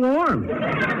even feel warm.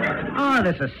 Oh,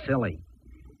 this is silly.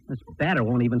 This batter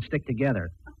won't even stick together.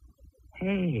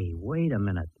 Hey, wait a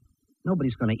minute.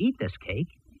 Nobody's going to eat this cake.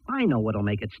 I know what'll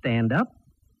make it stand up.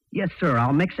 Yes, sir,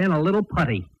 I'll mix in a little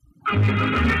putty.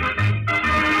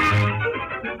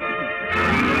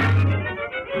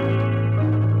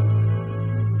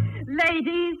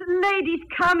 Ladies,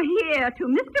 come here to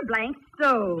Mr. Blank's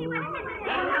stove.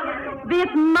 This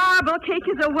marble cake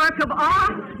is a work of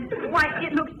art. Why,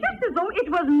 it looks just as though it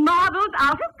was marbled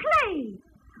out of clay.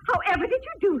 However did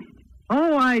you do it?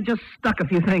 Oh, I just stuck a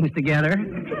few things together.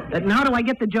 Now do I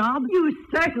get the job? You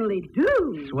certainly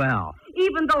do. Swell.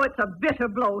 Even though it's a bitter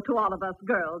blow to all of us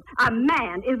girls, a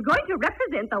man is going to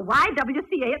represent the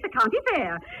YWCA at the county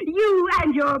fair. You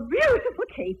and your beautiful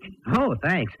cake. Oh,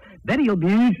 thanks. Betty will be...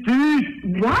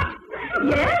 What?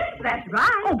 Yes, that's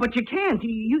right. Oh, but you can't.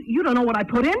 You don't know what I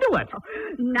put into it.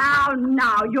 Now,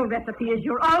 your recipe is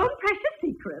your own precious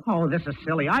secret. Oh, this is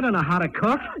silly. I don't know how to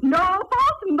cook. No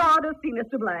false modesty,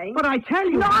 Mr. Blank. But I tell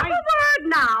you... Not a word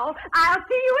now. I'll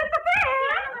see you at the fair.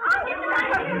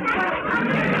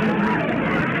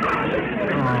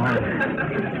 Oh,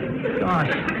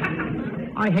 gosh.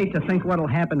 I hate to think what'll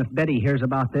happen if Betty hears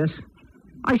about this.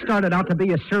 I started out to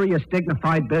be a serious,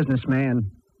 dignified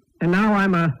businessman. And now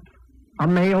I'm a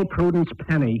male prudence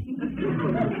penny.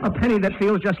 A penny that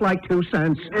feels just like 2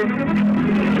 cents.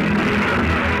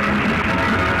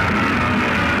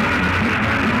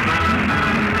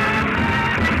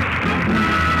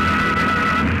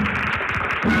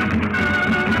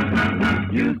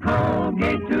 Use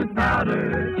Colgate tooth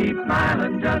powder, keep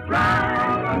smiling just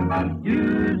right.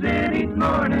 Use it each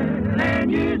morning and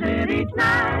use it each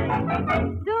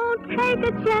night. Don't take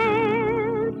a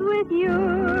chance with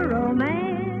your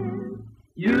romance.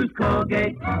 Use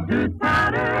Colgate tooth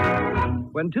powder.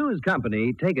 When two is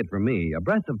company, take it from me, a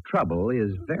breath of trouble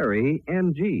is very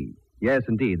NG. Yes,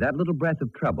 indeed, that little breath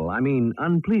of trouble, I mean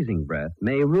unpleasing breath,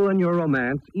 may ruin your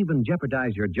romance, even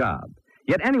jeopardize your job.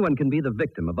 Yet anyone can be the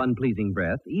victim of unpleasing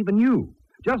breath, even you.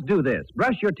 Just do this.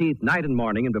 Brush your teeth night and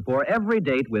morning and before every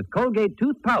date with Colgate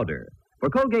tooth powder. For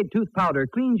Colgate tooth powder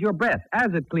cleans your breath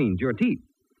as it cleans your teeth.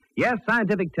 Yes,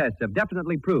 scientific tests have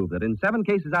definitely proved that in 7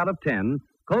 cases out of 10,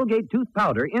 Colgate tooth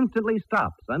powder instantly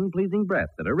stops unpleasing breath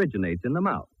that originates in the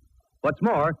mouth. What's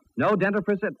more, no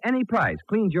dentifrice at any price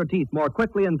cleans your teeth more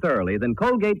quickly and thoroughly than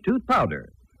Colgate tooth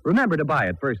powder. Remember to buy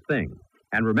it first thing.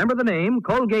 And remember the name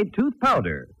Colgate tooth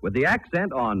powder with the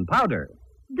accent on powder.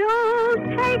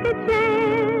 Don't take a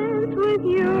chance with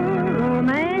your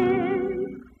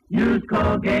romance. Use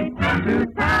Colgate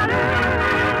tooth powder.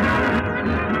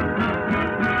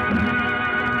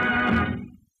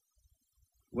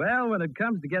 Well, when it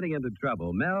comes to getting into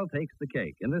trouble, Mel takes the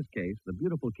cake. In this case, the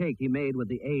beautiful cake he made with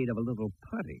the aid of a little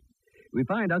putty. We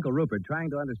find Uncle Rupert trying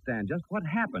to understand just what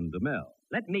happened to Mel.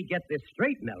 Let me get this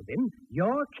straight, Melvin.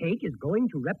 Your cake is going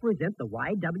to represent the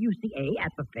YWCA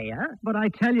at the fair? But I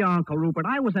tell you, Uncle Rupert,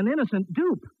 I was an innocent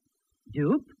dupe.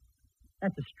 Dupe?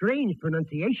 That's a strange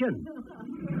pronunciation.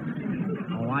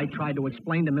 Oh, I tried to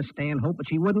explain to Miss Stanhope, but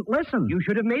she wouldn't listen. You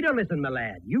should have made her listen, my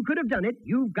lad. You could have done it.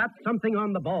 You've got something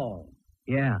on the ball.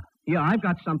 Yeah, I've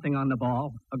got something on the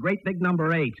ball. A great big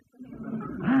number 8.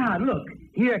 Ah, look.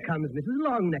 Here comes Mrs.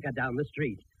 Longnecker down the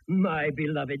street. My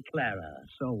beloved Clara.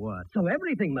 So what? So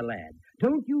everything, my lad.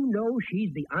 Don't you know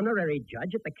she's the honorary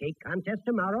judge at the cake contest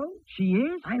tomorrow? She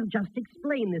is? I'll just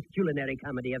explain this culinary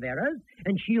comedy of errors,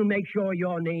 and she'll make sure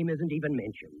your name isn't even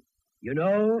mentioned. You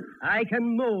know, I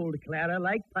can mold Clara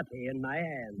like putty in my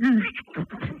hand.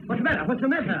 What's the matter? What's the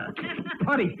matter?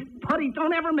 Putty,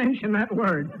 don't ever mention that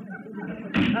word.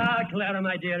 Ah, Clara,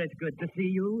 my dear, it's good to see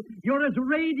you. You're as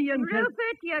radiant as...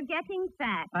 Rupert, you're getting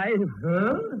fat.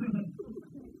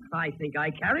 I think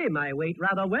I carry my weight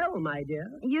rather well, my dear.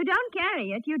 You don't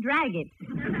carry it, you drag it.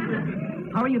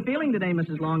 How are you feeling today,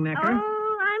 Mrs. Longnecker?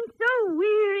 Oh, I'm so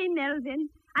weary, Melvin.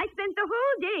 I spent the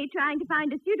whole day trying to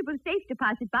find a suitable safe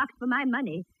deposit box for my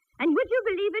money. And would you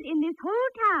believe it, in this whole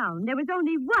town, there was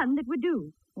only one that would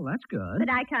do. Well, that's good. But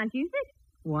I can't use it.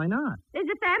 Why not? There's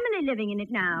a family living in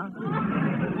it now.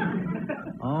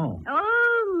 Oh.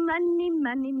 Oh, money,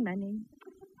 money, money.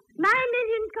 My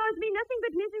millions cause me nothing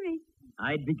but misery.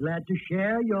 I'd be glad to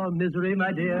share your misery,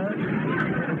 my dear.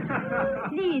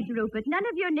 Please, Rupert, none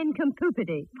of your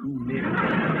nincompoopity.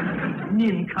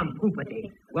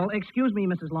 Nincompoopity. Well, excuse me,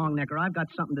 Mrs. Longnecker. I've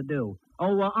got something to do.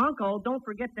 Oh, Uncle, don't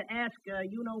forget to ask,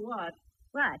 you-know-what.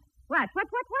 What,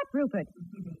 Rupert?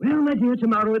 Well, my dear,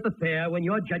 tomorrow at the fair, when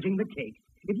you're judging the cakes,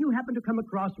 if you happen to come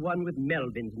across one with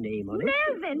Melvin's name on it...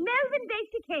 Melvin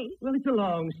baked a cake. Well, it's a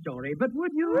long story, but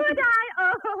would you... Would I?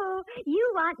 Oh,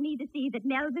 you want me to see that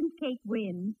Melvin's cake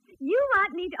wins. You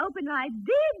want me to open my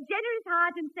big, generous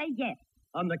heart and say yes.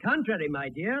 On the contrary, my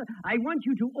dear, I want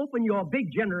you to open your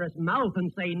big, generous mouth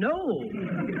and say no.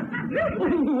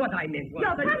 What I meant was...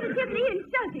 You're positively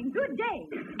insulting. Good day.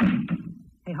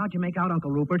 Hey, how'd you make out, Uncle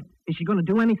Rupert? Is she going to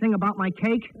do anything about my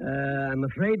cake? I'm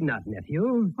afraid not,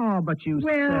 nephew. Oh, but you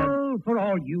Well, for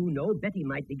all you know, Betty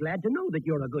might be glad to know that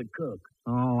you're a good cook.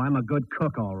 Oh, I'm a good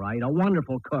cook, all right. A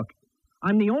wonderful cook.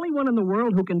 I'm the only one in the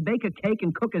world who can bake a cake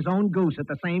and cook his own goose at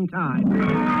the same time.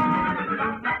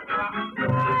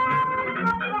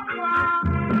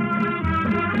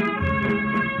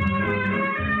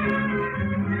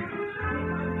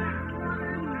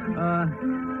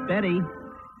 Betty,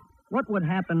 what would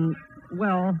happen,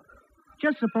 well,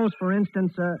 just suppose, for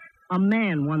instance, a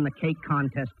man won the cake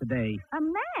contest today. A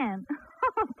man?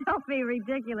 Oh, don't be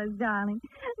ridiculous, darling.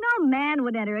 No man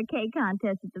would enter a cake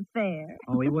contest at the fair.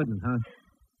 Oh, he wouldn't, huh? What's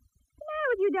the matter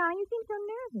with you, darling? You seem so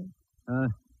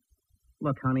nervous.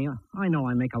 Look, honey, I know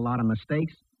I make a lot of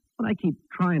mistakes, but I keep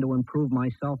trying to improve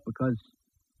myself because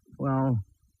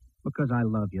I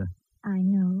love you. I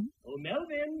know. Oh,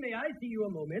 Melvin, may I see you a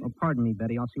moment? Oh, pardon me,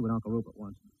 Betty. I'll see what Uncle Rupert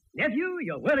wants. Nephew,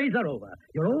 your worries are over.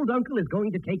 Your old uncle is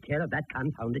going to take care of that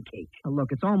confounded cake.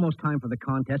 Look, it's almost time for the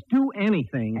contest. Do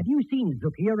anything. Have you seen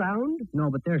Zookie around? No,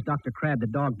 but there's Dr. Crab, the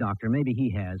dog doctor. Maybe he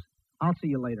has. I'll see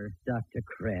you later. Dr.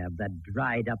 Crab, that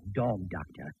dried-up dog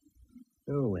doctor.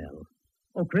 Oh, well.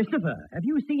 Oh, Christopher, have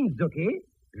you seen Zookie?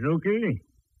 Zookie?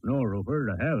 No, Rupert,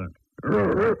 I haven't.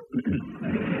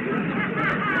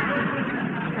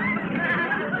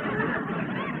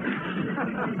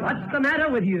 What's the matter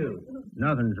with you?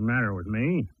 Nothing's the matter with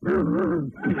me.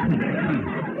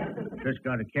 Just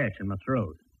got a catch in my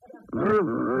throat.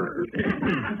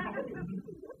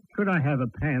 Could I have a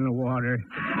pan of water?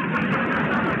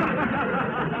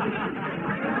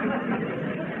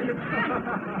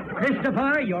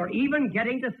 Christopher, you're even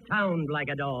getting to sound like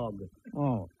a dog.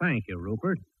 Oh, thank you,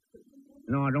 Rupert.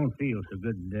 No, I don't feel so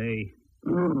good today.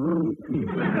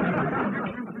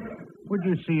 Would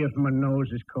you see if my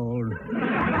nose is cold?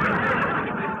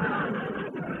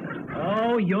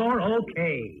 Oh, you're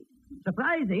okay.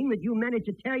 Surprising that you managed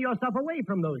to tear yourself away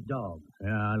from those dogs.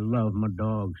 Yeah, I love my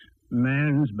dogs.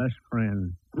 Man's best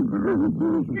friend.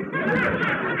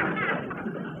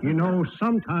 You know,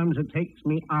 sometimes it takes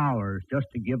me hours just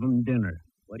to give them dinner.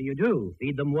 What do?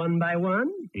 Feed them one by one?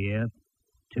 Yep.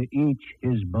 To each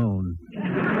his bone.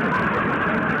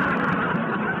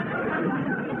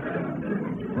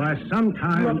 Well,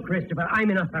 sometimes... Look, Christopher, I'm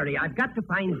in a hurry. I've got to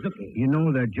find Zookie. You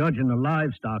know they're judging the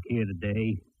livestock here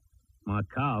today. My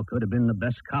cow could have been the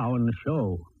best cow in the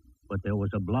show, but there was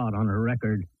a blot on her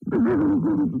record.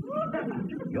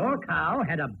 Your cow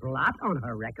had a blot on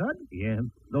her record? Yeah.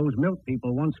 Those milk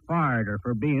people once fired her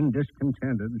for being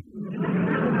discontented.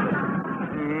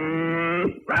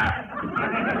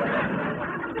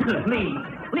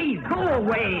 Please, go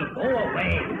away.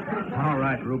 All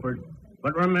right, Rupert.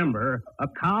 But remember, a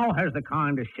cow has the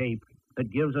kind of shape that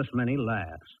gives us many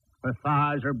laughs. Her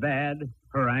thighs are bad,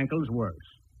 her ankles worse.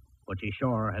 But she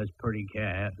sure has pretty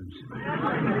calves.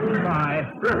 Bye.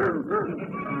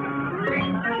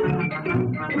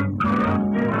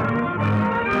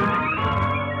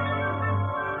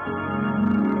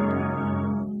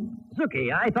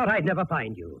 Zookie, I thought I'd never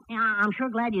find you. Yeah, I'm sure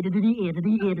glad you did.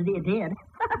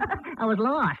 I was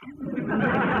lost.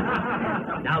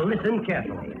 Now listen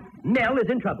carefully. Mel is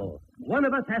in trouble. One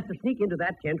of us has to sneak into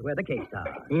that tent where the cakes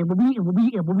are. Yeah.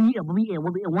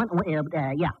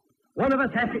 One of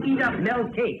us has to eat up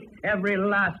Mel's cake, every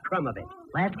last crumb of it.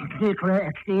 Yeah.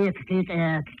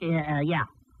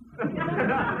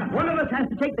 One of us has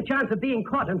to take the chance of being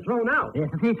caught and thrown out. No.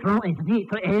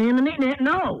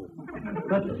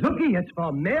 But Zookie, it's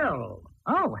for Mel.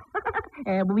 Oh.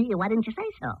 Why didn't you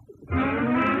say so?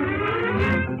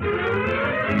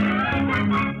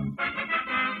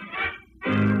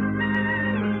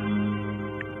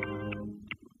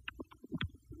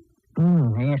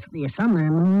 There's some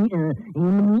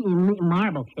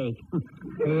marble cake.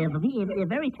 They're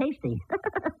very tasty.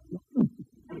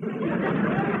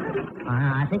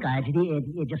 I think I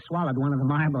just swallowed one of the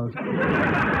marbles.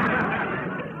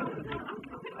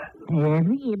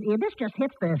 This just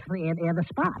hits the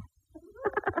spot.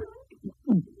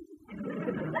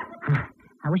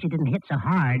 I wish it didn't hit so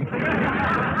hard.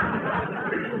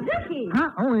 Zookie! Huh?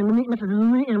 Oh, and Mrs.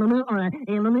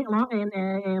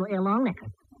 Longnecker.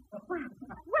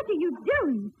 What are you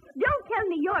doing? Don't tell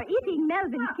me you're eating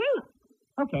Melvin's cake.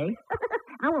 Okay.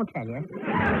 I won't tell you.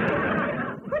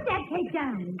 Put that cake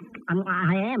down.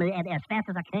 I am, as fast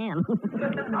as I can. Oh,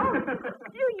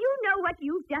 do you know what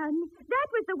you've done? That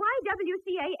was the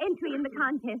YWCA entry in the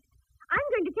contest. I'm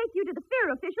going to take you to the fair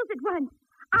officials at once.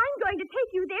 I'm going to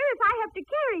take you there if I have to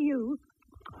carry you.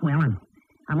 Well,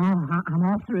 I'm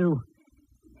all through.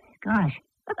 Gosh.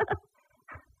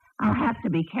 I'll have to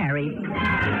be carried.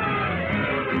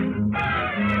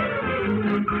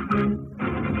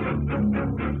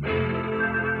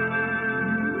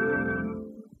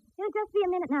 It'll just be a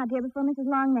minute now, dear, before Mrs.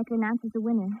 Longnecker announces the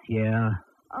winner. Yeah.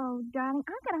 Oh, darling,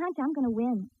 I've got a hunch I'm going to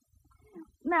win.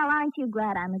 Mel, aren't you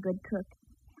glad I'm a good cook?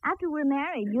 After we're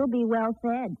married, you'll be well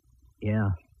fed.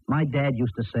 Yeah. My dad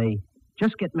used to say,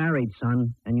 just get married,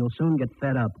 son, and you'll soon get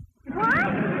fed up. What?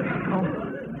 Oh,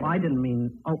 well, I didn't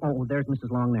mean... Oh, there's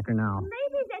Mrs. Longnecker now.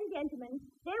 Ladies and gentlemen,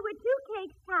 there were 2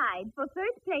 cakes tied for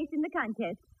first place in the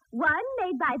contest. One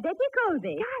made by Betty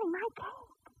Colby. Darling, my cake.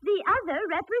 The other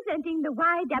representing the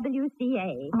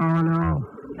YWCA. Oh, no.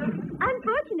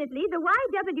 Unfortunately, the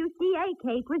YWCA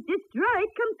cake was destroyed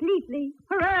completely.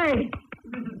 Hooray!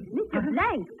 Mr.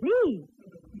 Blank, please.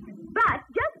 But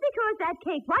just because that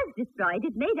cake was destroyed,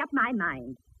 it made up my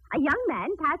mind. A young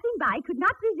man passing by could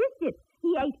not resist it.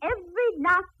 He ate every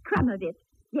last crumb of it.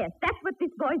 Yes, that's what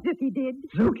this boy Zookie did.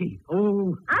 Zookie?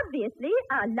 Oh. Obviously,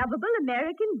 a lovable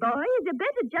American boy is a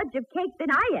better judge of cake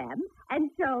than I am.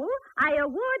 And so, I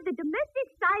award the Domestic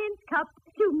Science Cup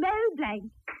to Mel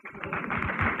Blanc.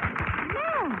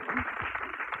 Mel!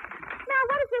 Now,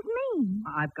 what does this mean?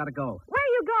 I've got to go. Where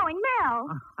are you going, Mel?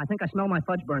 I think I smell my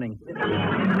fudge burning.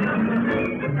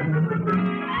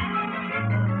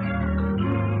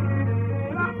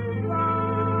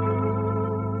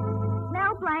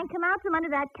 Blank, come out from under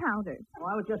that counter. Oh,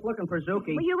 I was just looking for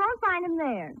Zookie. Well, you won't find him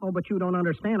there. Oh, but you don't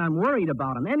understand. I'm worried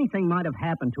about him. Anything might have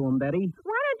happened to him, Betty.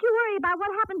 Why don't you worry about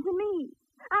what happened to me?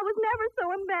 I was never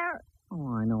so embarrassed. Oh,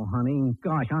 I know, honey.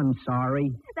 Gosh, I'm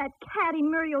sorry. That catty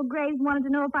Muriel Graves wanted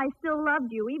to know if I still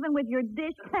loved you, even with your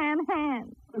dish-pan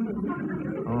hands.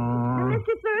 Oh.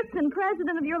 Mr. Thurston,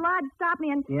 president of your lodge, stopped me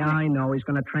and... Yeah, I know. He's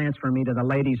going to transfer me to the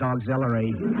ladies'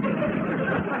 auxiliary.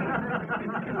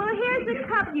 Well, here's the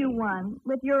cup you won,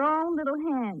 with your own little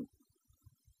hands.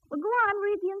 Well, go on,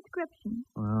 read the inscription.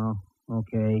 Well,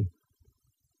 okay.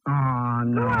 Oh,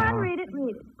 no. Go on, read it.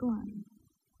 Go on.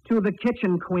 To the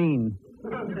kitchen queen,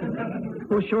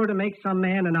 who's sure to make some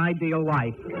man an ideal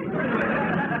wife. And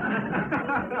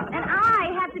I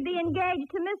have to be engaged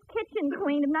to Miss Kitchen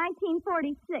Queen of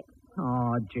 1946.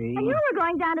 Oh, gee. And you were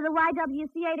going down to the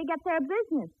YWCA to get their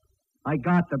business. I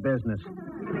got the business.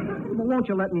 Well, won't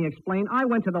you let me explain? I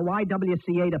went to the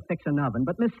YWCA to fix an oven,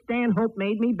 but Miss Stanhope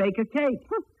made me bake a cake.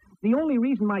 The only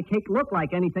reason my cake looked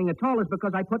like anything at all is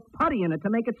because I put putty in it to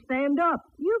make it stand up.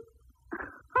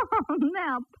 Oh,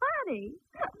 now, Putty.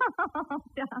 Oh,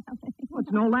 darling. Well,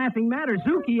 it's no laughing matter.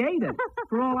 Zuki ate it.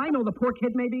 For all I know, the poor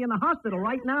kid may be in the hospital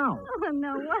right now. Oh,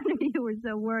 no wonder you were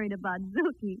so worried about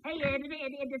Zuki. Hey,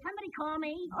 did somebody call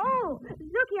me? Oh,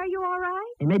 Zuki, are you all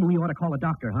right? Hey, maybe we ought to call a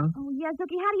doctor, huh? Oh, yeah,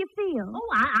 Zuki, how do you feel? Oh,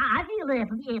 I feel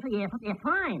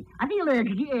fine. I feel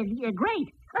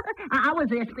great. I was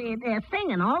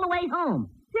singing all the way home.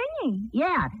 Singing?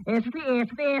 Yeah, it's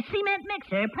the cement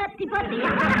mixer, putty putty.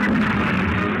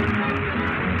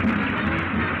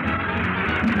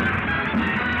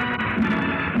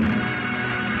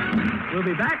 We'll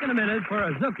be back in a minute for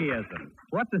a Zookieism.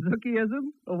 What's a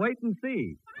Zookieism? Well, wait and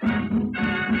see.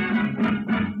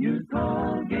 Use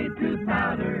Colgate tooth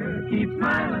powder, keep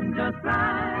smiling just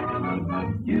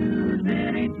right. Use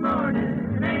it each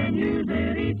morning and use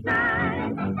it each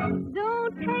night.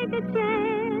 Don't take a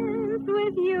chance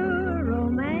with your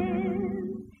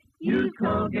romance. Use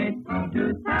Colgate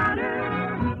tooth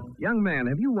powder. Young man,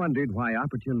 have you wondered why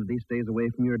opportunity stays away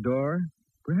from your door?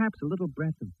 Perhaps a little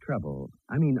breath of trouble,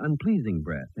 unpleasing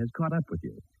breath, has caught up with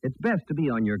you. It's best to be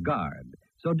on your guard.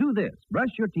 So do this.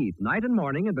 Brush your teeth night and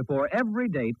morning and before every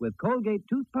date with Colgate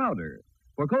tooth powder.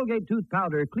 For Colgate tooth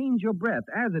powder cleans your breath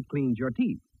as it cleans your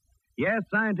teeth. Yes,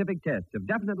 scientific tests have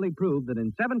definitely proved that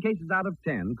in 7 cases out of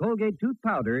 10, Colgate tooth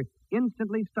powder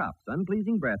instantly stops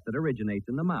unpleasing breath that originates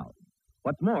in the mouth.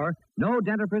 What's more, no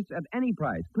dentifrice at any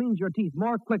price cleans your teeth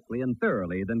more quickly and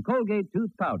thoroughly than Colgate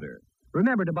tooth powder.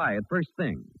 Remember to buy it first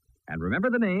thing. And remember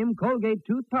the name Colgate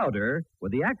tooth powder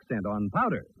with the accent on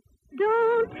powder.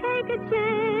 Don't take a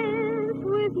chance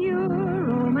with your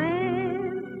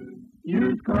romance.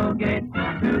 Use Colgate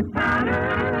tooth powder.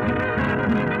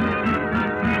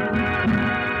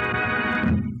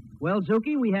 Well,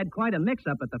 Zuki, we had quite a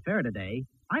mix-up at the fair today.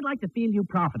 I'd like to feel you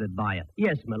profited by it.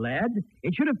 Yes, my lad.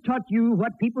 It should have taught you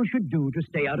what people should do to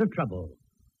stay out of trouble.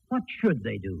 What should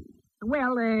they do?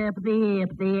 Well, to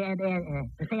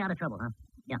stay out of trouble, huh?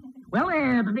 Yeah. Well,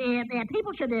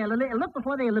 people should look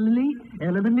before they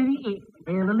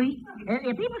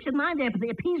people should mind their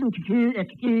P's and Q's.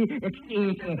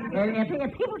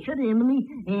 People should let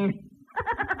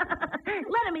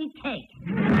them eat cake.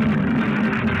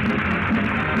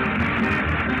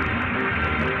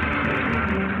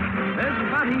 This is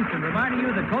Bud Easton reminding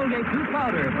you that Colgate tooth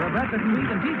powder for a breath that's sweet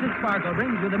and teeth that sparkle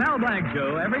brings you the Mel Blanc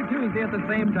Show every Tuesday at the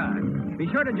same time. Be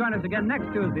sure to join us again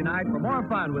next Tuesday night for more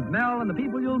fun with Mel and the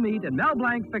people you'll meet in Mel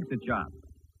Blanc Fix-It Shop.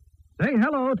 Say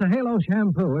hello to Halo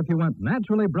Shampoo if you want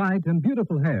naturally bright and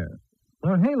beautiful hair.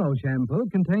 For Halo Shampoo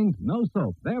contains no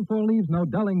soap, therefore leaves no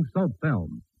dulling soap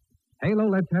film. Halo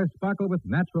lets hair sparkle with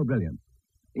natural brilliance.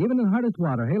 Even in hardest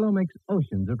water, Halo makes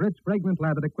oceans of rich, fragrant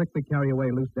lather to quickly carry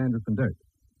away loose dandruff and dirt.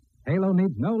 Halo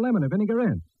needs no lemon or vinegar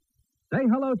rinse. Say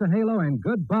hello to Halo and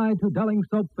goodbye to dulling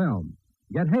soap film.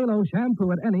 Get Halo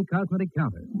Shampoo at any cosmetic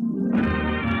counter.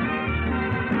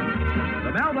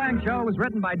 The Mel Blanc Show was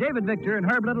written by David Victor and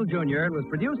Herb Little Jr. and was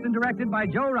produced and directed by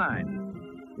Joe Ryan.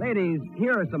 Ladies,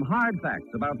 here are some hard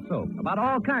facts about soap, about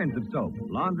all kinds of soap.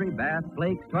 Laundry, bath,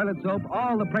 flakes, toilet soap,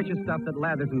 all the precious stuff that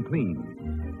lathers and cleans.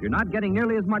 You're not getting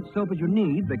nearly as much soap as you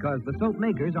need because the soap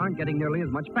makers aren't getting nearly as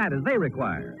much fat as they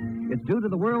require. It's due to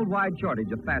the worldwide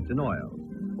shortage of fats and oils.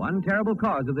 One terrible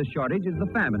cause of this shortage is the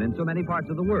famine in so many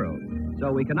parts of the world.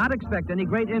 So we cannot expect any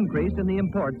great increase in the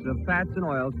imports of fats and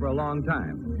oils for a long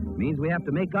time. It means we have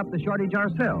to make up the shortage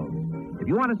ourselves. If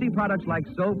you want to see products like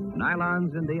soap,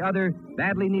 nylons, and the other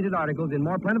badly needed articles in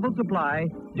more plentiful supply,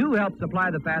 do help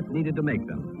supply the fats needed to make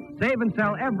them. Save and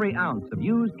sell every ounce of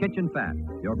used kitchen fat.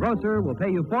 Your grocer will pay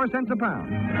you 4 cents a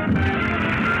pound.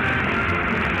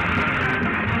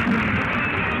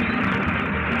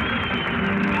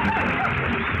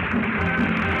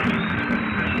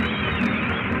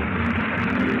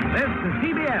 This is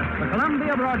CBS, the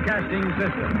Columbia Broadcasting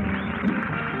System.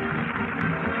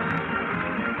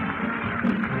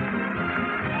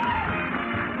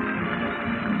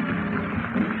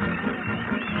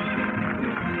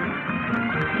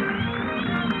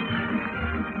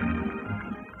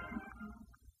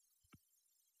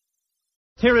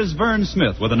 Here is Vern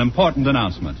Smith with an important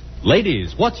announcement.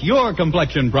 Ladies, what's your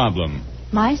complexion problem?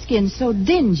 My skin's so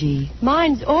dingy.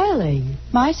 Mine's oily.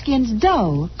 My skin's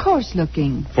dull,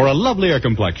 coarse-looking. For a lovelier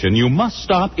complexion, you must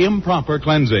stop improper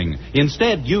cleansing.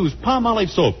 Instead, use Palmolive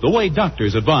soap the way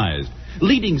doctors advised.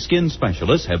 Leading skin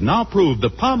specialists have now proved the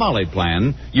Palmolive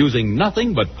plan, using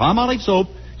nothing but Palmolive soap,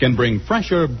 can bring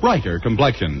fresher, brighter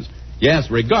complexions.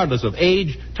 Yes, regardless of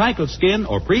age, type of skin,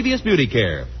 or previous beauty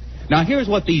care. Now, here's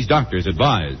what these doctors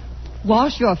advise.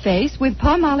 Wash your face with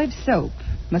Palmolive soap.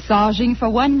 Massaging for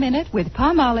 1 minute with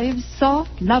Palmolive's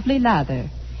soft, lovely lather.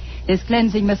 This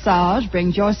cleansing massage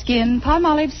brings your skin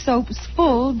Palmolive soap's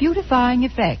full beautifying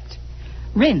effect.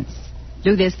 Rinse.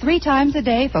 Do this 3 times a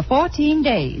day for 14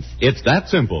 days. It's that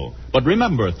simple. But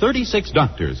remember, 36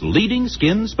 doctors, leading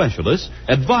skin specialists,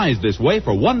 advise this way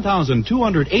for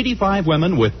 1,285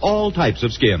 women with all types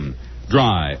of skin.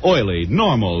 Dry, oily,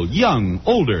 normal, young,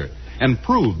 older. And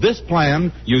prove this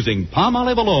plan, using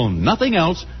Palmolive alone, nothing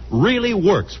else, really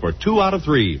works for 2 out of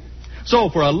 3. So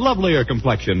for a lovelier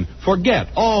complexion, forget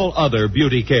all other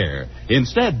beauty care.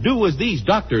 Instead, do as these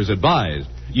doctors advise.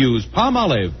 Use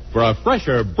Palmolive for a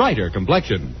fresher, brighter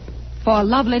complexion. For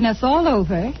loveliness all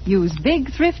over, use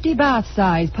big, thrifty bath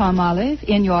size Palmolive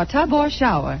in your tub or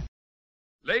shower.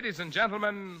 Ladies and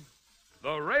gentlemen,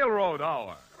 the Railroad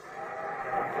Hour.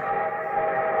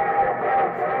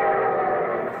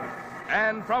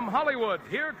 And from Hollywood,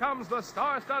 here comes the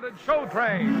star-studded show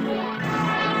train.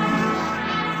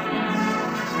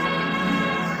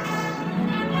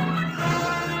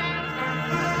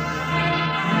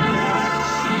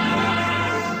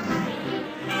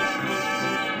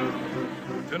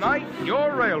 Tonight,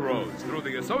 your railroads, through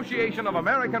the Association of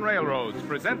American Railroads,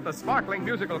 present the sparkling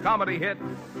musical comedy hit,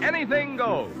 Anything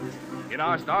Goes. In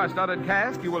our star-studded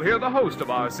cast, you will hear the host of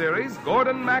our series,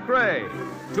 Gordon MacRae,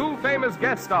 2 famous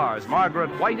guest stars, Margaret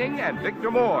Whiting and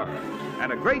Victor Moore,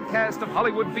 and a great cast of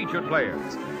Hollywood featured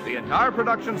players. The entire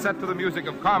production set to the music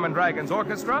of Carmen Dragon's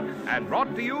orchestra and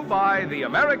brought to you by the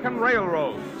American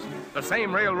Railroads. The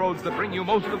same railroads that bring you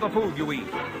most of the food you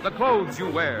eat, the clothes you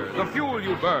wear, the fuel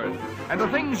you burn, and the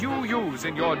things you use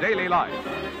in your daily life.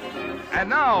 And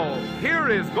now, here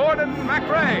is Gordon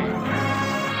MacRae.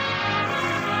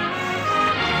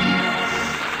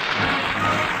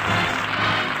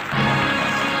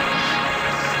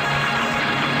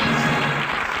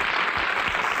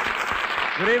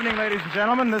 Good evening, ladies and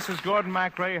gentlemen. This is Gordon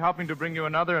MacRae helping to bring you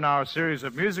another in our series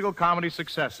of musical comedy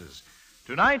successes.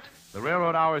 Tonight, the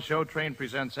Railroad Hour show train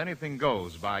presents Anything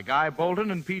Goes by Guy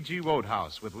Bolton and P.G.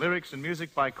 Wodehouse, with lyrics and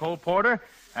music by Cole Porter,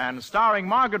 and starring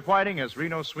Margaret Whiting as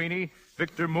Reno Sweeney,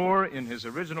 Victor Moore in his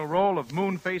original role of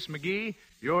Moonface McGee,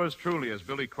 yours truly as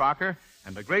Billy Crocker,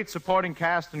 and a great supporting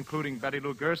cast including Betty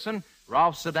Lou Gerson,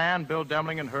 Ralph Sedan, Bill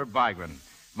Demling, and Herb Vigran.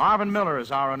 Marvin Miller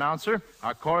is our announcer.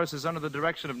 Our chorus is under the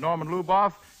direction of Norman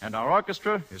Luboff, and our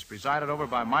orchestra is presided over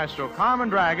by Maestro Carmen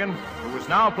Dragon, who is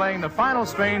now playing the final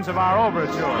strains of our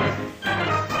overture.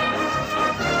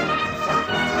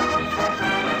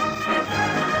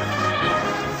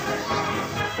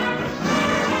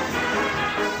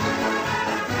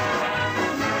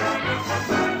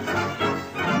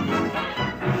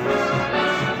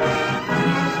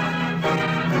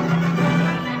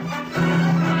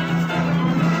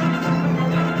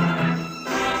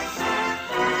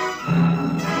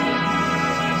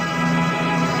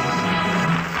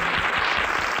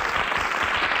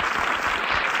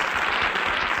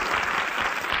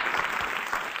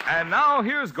 And now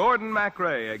here's Gordon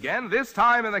MacRae again, this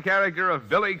time in the character of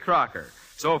Billy Crocker.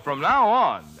 So from now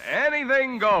on,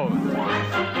 anything goes.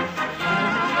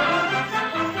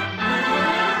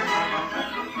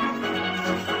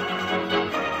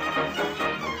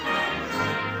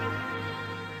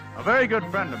 A very good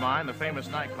friend of mine, the famous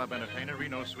nightclub entertainer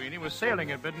Reno Sweeney, was sailing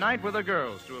at midnight with the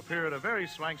girls to appear at a very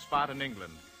swank spot in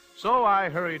England. So I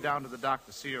hurried down to the dock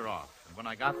to see her off. And when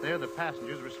I got there, the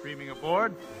passengers were screaming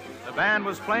aboard, the band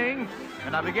was playing,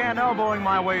 and I began elbowing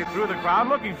my way through the crowd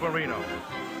looking for Reno.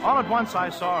 All at once I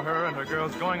saw her and her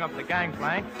girls going up the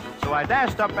gangplank, so I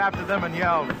dashed up after them and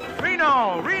yelled,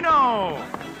 "Reno! Reno!"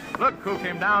 Look who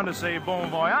came down to say bon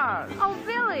voyage. Oh,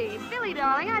 Billy. Billy,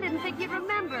 darling, I didn't think you'd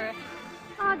remember.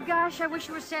 Oh, gosh, I wish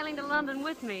you were sailing to London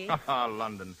with me.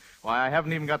 London. Why, I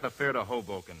haven't even got the fare to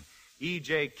Hoboken.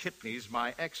 E.J. Kipney's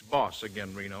my ex-boss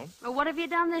again, Reno. Well, what have you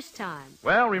done this time?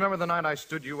 Well, remember the night I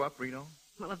stood you up, Reno?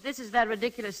 Well, if this is that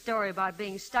ridiculous story about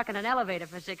being stuck in an elevator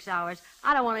for 6 hours,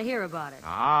 I don't want to hear about it.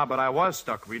 Ah, but I was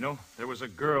stuck, Reno. There was a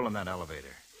girl in that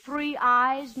elevator. 3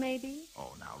 eyes, maybe?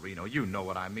 Oh, now, Reno, you know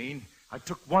what I mean. I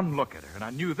took one look at her, and I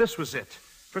knew this was it.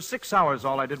 For 6 hours,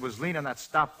 all I did was lean on that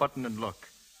stop button and look.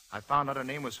 I found out her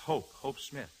name was Hope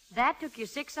Smith. That took you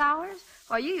 6 hours?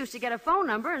 Why, you used to get a phone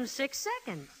number in 6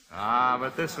 seconds. Ah,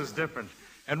 but this was different.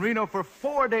 And, Reno, for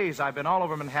 4 days I've been all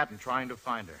over Manhattan trying to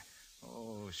find her.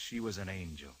 Oh, she was an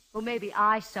angel. Well, maybe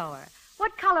I saw her.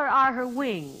 What color are her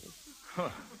wings? Huh,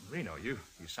 Reno, you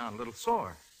sound a little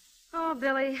sore. Oh,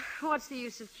 Billy, what's the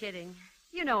use of kidding?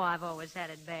 You know I've always had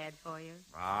it bad for you.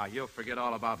 Ah, you'll forget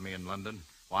all about me in London.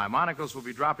 Why, monocles will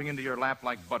be dropping into your lap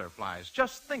like butterflies.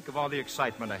 Just think of all the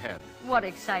excitement ahead. What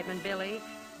excitement, Billy?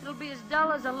 It'll be as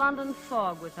dull as a London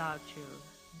fog without you.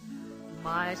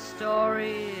 My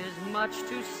story is much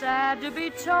too sad to be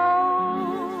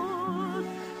told,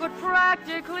 but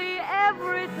practically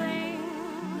everything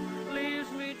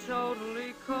leaves me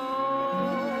totally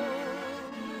cold.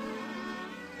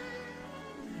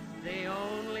 The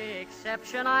only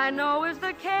exception I know is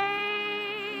the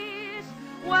case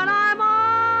when I'm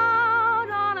out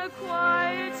on a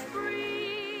quiet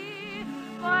spree,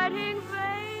 fighting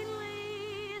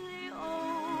vainly the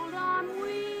old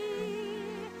ennui,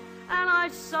 and I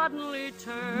suddenly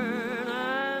turn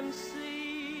and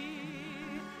see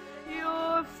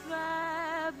your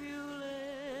fabulous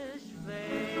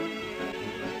face.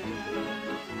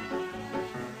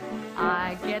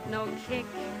 I get no kick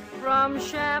from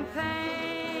champagne.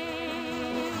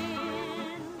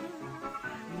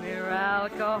 Mere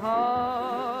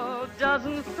alcohol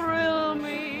doesn't thrill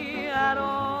me at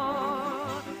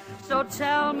all. So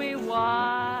tell me,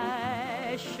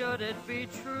 why should it be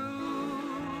true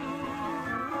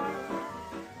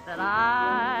that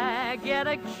I get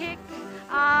a kick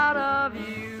out of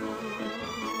you?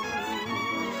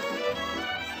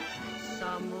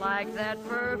 Some like that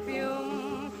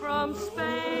perfume from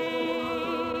Spain.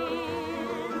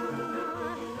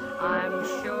 I'm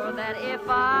sure that if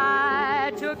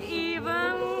I took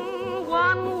even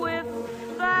one whiff,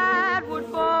 that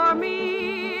would bore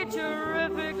me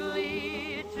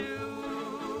terrifically too.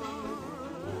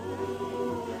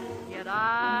 Yet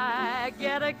I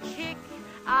get a kick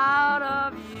out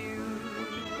of you.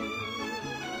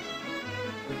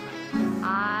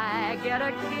 I get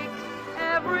a kick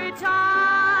every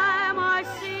time I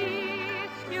see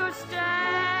you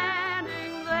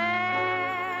standing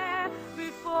there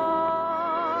before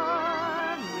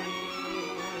me.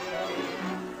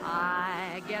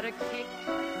 I get a kick,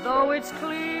 though it's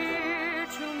clear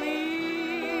to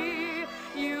me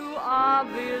you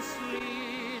obviously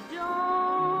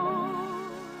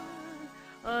don't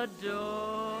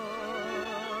adore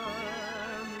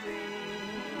me.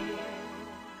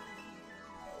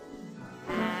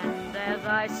 And as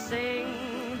I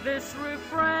sing this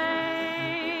refrain,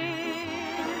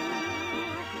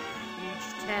 each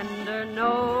tender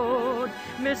note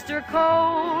Mr.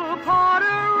 Cole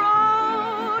Porter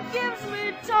wrote gives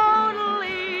me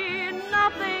totally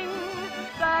nothing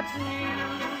that's new.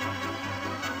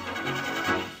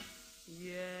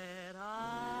 Yet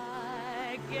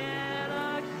I get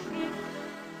a kick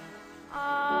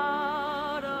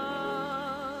out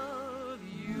of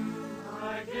you.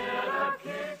 I get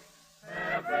a kick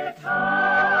every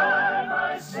time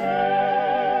I see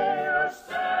you're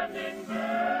standing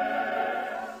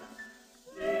there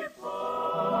before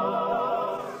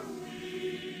me.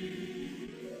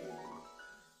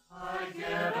 I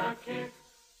get a kick,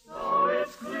 though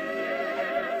it's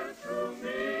clear to me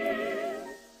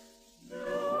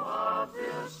you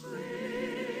obviously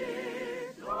don't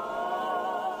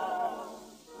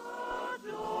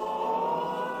adore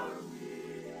me.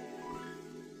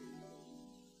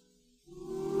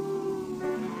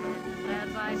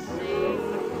 As I sing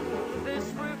this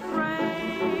refrain,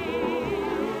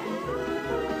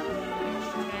 each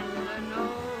tender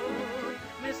note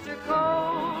Mr.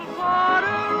 Cole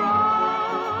Porter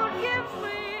wrote gives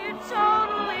me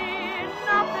totally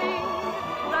nothing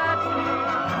that's new.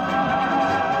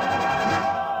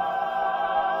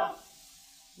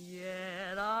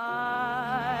 Yet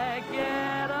I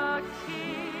get a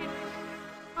kick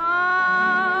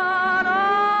out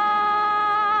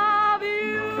of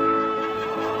you.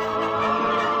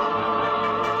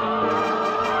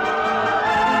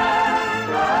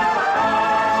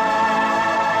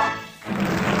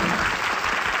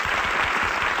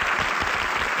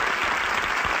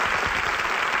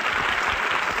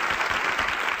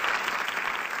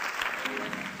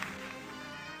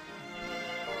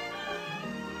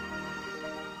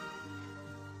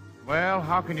 Well,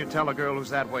 how can you tell a girl who's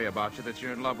that way about you that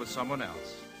you're in love with someone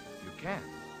else? You can't.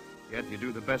 Yet you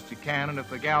do the best you can, and if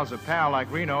the gal's a pal like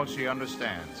Reno, she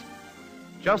understands.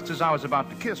 Just as I was about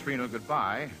to kiss Reno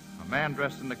goodbye, a man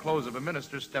dressed in the clothes of a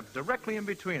minister stepped directly in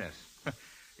between us.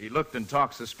 He looked and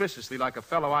talked suspiciously like a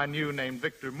fellow I knew named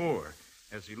Victor Moore,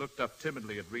 as he looked up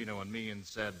timidly at Reno and me and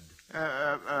said,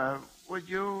 Would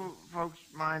you folks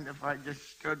mind if I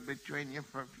just stood between you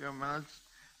for a few minutes?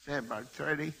 Say about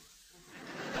 30?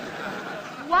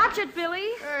 Watch it, Billy.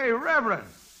 Hey, Reverend.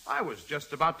 I was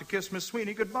just about to kiss Miss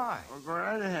Sweeney goodbye. Well, go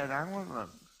right ahead. I won't look.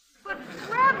 But,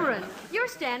 Reverend, you're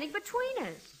standing between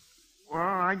us. Well,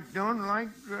 I don't like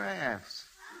drafts.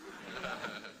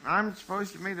 I'm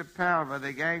supposed to meet a pal by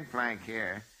the gangplank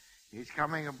here. He's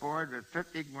coming aboard with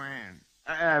 50 grand.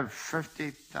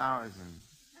 50,000.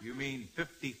 You mean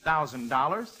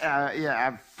 $50,000?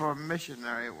 Yeah, for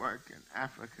missionary work in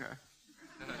Africa.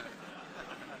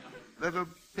 Little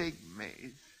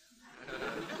pygmies.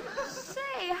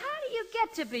 Say, how do you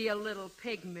get to be a little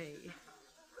pygmy?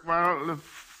 Well, the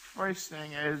first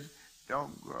thing is,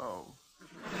 don't grow.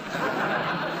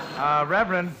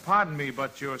 Reverend, pardon me,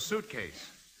 but your suitcase.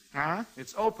 Huh?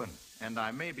 It's open, and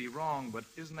I may be wrong, but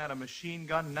isn't that a machine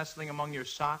gun nestling among your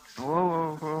socks?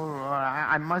 Whoa.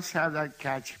 I must have that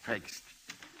catch fixed.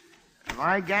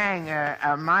 My gang,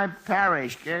 my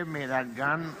parish gave me that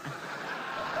gun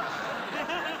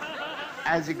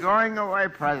as a going-away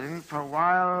present for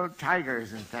wild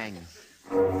tigers and things.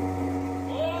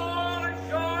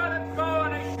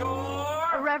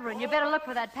 Reverend, you better look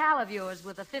for that pal of yours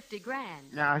with the 50 grand.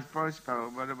 Yeah, I suppose so,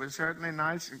 but it was certainly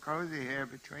nice and cozy here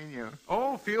between you.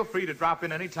 Oh, feel free to drop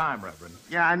in any time, Reverend.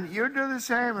 Yeah, and you do the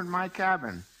same in my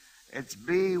cabin. It's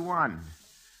B1.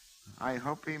 I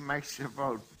hope he makes the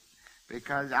vote,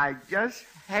 because I just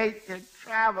hate to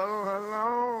travel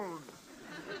alone.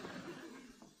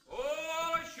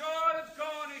 All ashore that's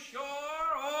going ashore,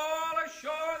 all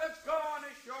ashore that's going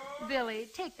ashore. Billy,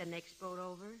 take the next boat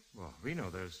over. Well, Reno,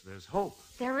 there's Hope.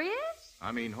 There is?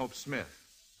 I mean, Hope Smith.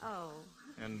 Oh.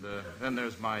 And then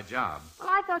there's my job. Well,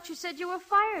 I thought you said you were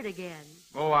fired again.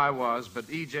 Oh, I was, but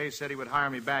E.J. said he would hire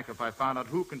me back if I found out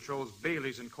who controls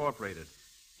Bailey's Incorporated.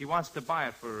 He wants to buy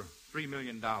it for $3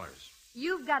 million.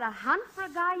 You've got a hunt for a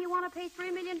guy you want to pay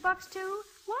 $3 million to?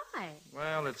 Why?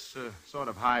 Well, it's sort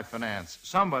of high finance.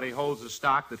 Somebody holds the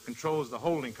stock that controls the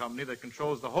holding company that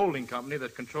controls the holding company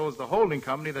that controls the holding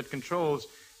company that controls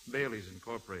Bailey's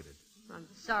Incorporated. I'm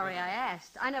sorry I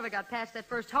asked. I never got past that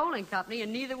first holding company,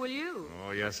 and neither will you.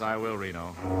 Oh, yes, I will,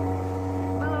 Reno.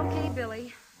 Well, okay,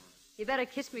 Billy. You better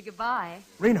kiss me goodbye.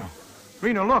 Reno,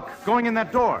 look, going in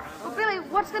that door. Oh, Billy,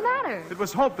 what's the matter? It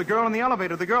was Hope, the girl in the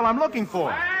elevator, the girl I'm looking for.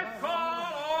 Last call,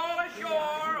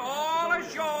 all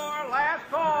ashore, last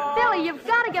call. Billy, you've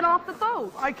got to get off the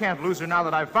boat. I can't lose her now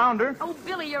that I've found her. Oh,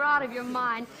 Billy, you're out of your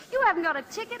mind. You haven't got a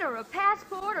ticket or a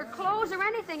passport or clothes or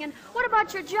anything. And what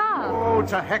about your job? Oh,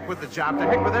 to heck with the job, to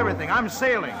heck with everything. I'm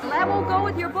sailing. Well, that won't go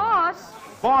with your boss.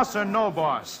 Boss or no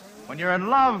boss, when you're in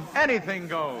love, anything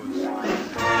goes.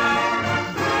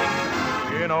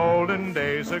 In olden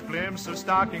days, a glimpse of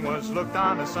stocking was looked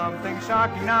on as something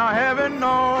shocking. Now heaven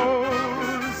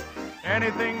knows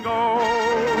anything goes.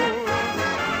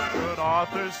 Good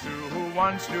authors, too, who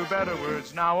once knew better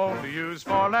words, now only use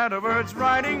four-letter words,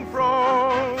 writing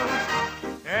prose.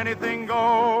 Anything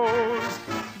goes.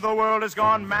 The world has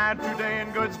gone mad today,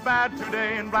 and good's bad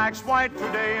today, and black's white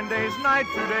today, and day's night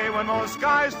today, when those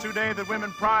skies today that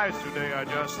women prize today are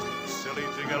just silly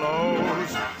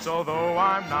gigolos. So though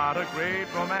I'm not a great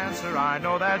romancer, I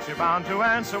know that you're bound to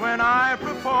answer when I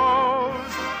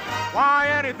propose. Why,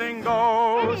 anything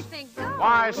goes. Anything goes?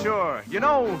 Why, sure. You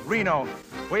know, Reno,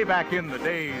 way back in the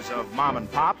days of Mom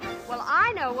and Pop. Well,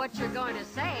 I know what you're going to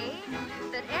say.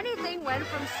 That anything went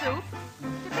from soup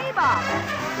to bebop.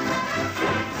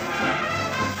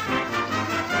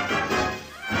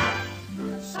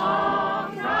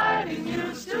 Songwriting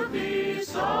used to be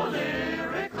so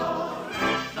lyrical.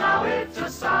 Now it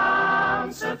just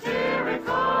sounds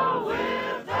satirical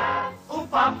with that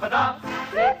oop-pop-a-da,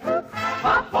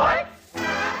 beep-boop-pop, boy.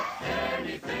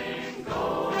 Anything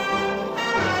goes.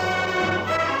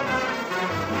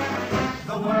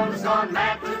 The world has gone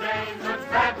mad today, good's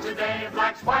bad today,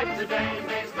 black's white today,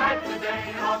 day's night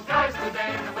today, all guys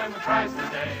today, the women cries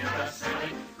today, the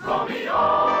silly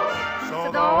Romeo.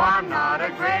 So though I'm not a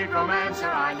great romancer,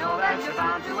 I know that you're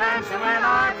bound to answer when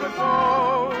I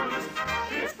propose.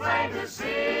 It's plain to see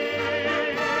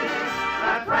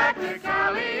that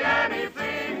practically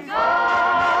anything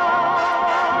goes.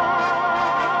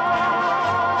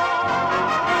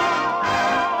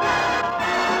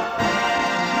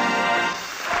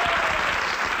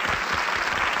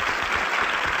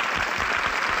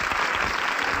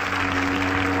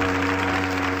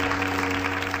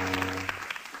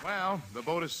 Well, the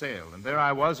boat has sailed, and there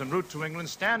I was en route to England,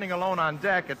 standing alone on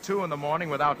deck at 2 a.m.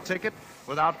 without ticket,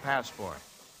 without passport.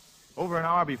 Over an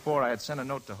hour before, I had sent a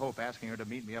note to Hope asking her to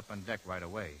meet me up on deck right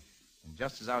away. And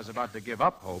just as I was about to give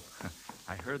up hope,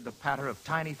 I heard the patter of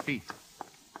tiny feet.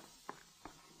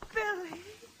 Billy.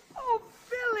 Oh,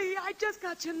 Billy, I just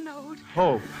got your note.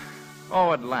 Hope.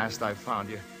 Oh, at last I found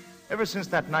you. Ever since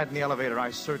that night in the elevator,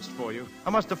 I searched for you. I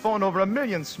must have phoned over 1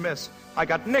 million Smiths. I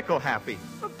got nickel happy.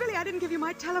 But, Billy, I didn't give you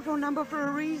my telephone number for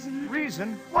a reason.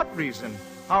 Reason? What reason?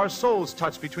 Our souls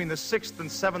touch between the 6th and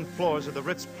 7th floors of the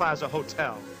Ritz Plaza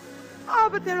Hotel. Oh,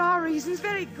 but there are reasons,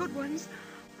 very good ones.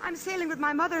 I'm sailing with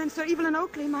my mother and Sir Evelyn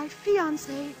Oakley, my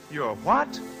fiancé. You're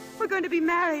what? We're going to be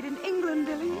married in England,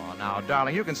 Billy. Oh, now,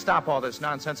 darling, you can stop all this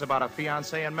nonsense about a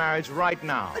fiancé and marriage right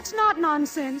now. It's not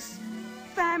nonsense.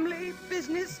 Family,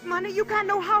 business, money. You can't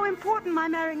know how important my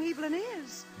marrying Evelyn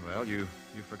is. Well, you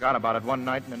forgot about it one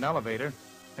night in an elevator.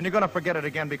 And you're going to forget it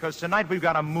again because tonight we've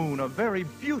got a moon, a very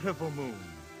beautiful moon.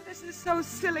 This is so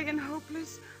silly and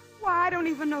hopeless. Why, I don't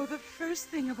even know the first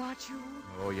thing about you.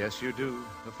 Oh, yes, you do.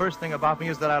 The first thing about me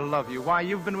is that I love you. Why,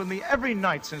 you've been with me every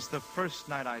night since the first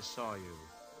night I saw you.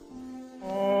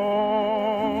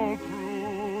 All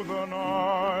through the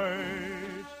night,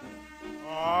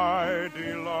 I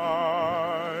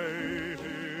delight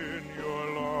in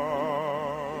your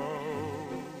love.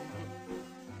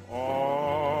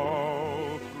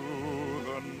 All through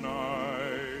the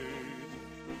night,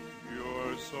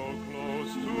 you're so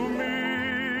close to me.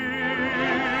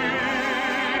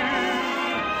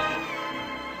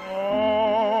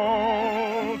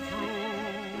 All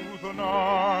through the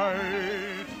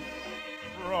night,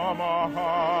 from a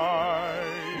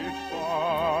height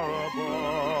far above,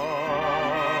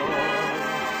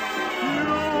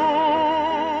 you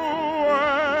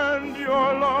and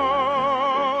your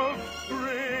love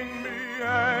bring me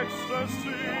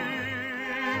ecstasy.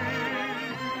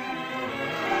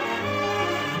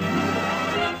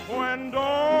 When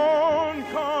dawn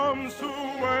comes to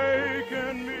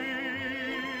waken me,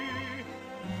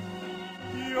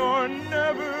 you're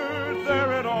never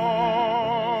there at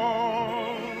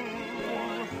all.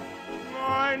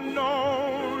 I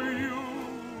know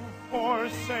you've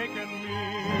forsaken me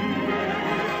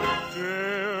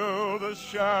till the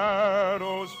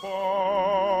shadows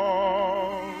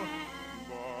fall.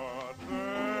 But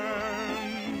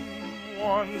then,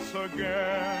 once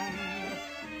again,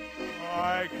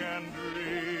 I can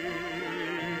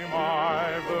dream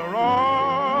I've the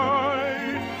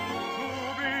right to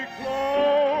be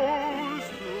close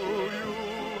to you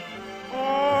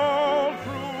all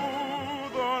through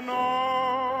the night.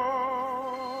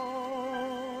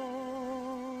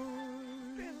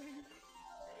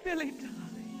 Billy,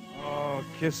 darling. Oh,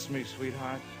 kiss me,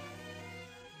 sweetheart.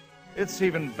 It's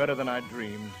even better than I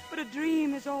dreamed. But a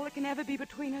dream is all that can ever be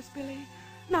between us, Billy.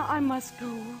 Now, I must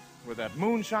go. With that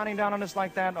moon shining down on us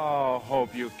like that? Oh,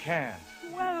 Hope, you can't.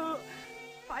 Well,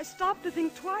 if I stop to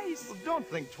think twice. Well, don't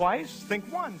think twice.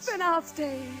 Think once. Then I'll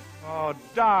stay. Oh,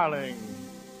 darling.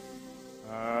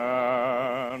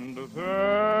 And then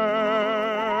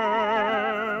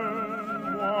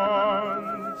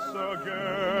once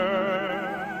again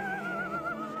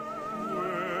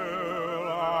will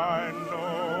I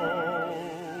know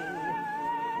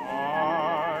I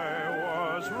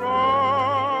was right,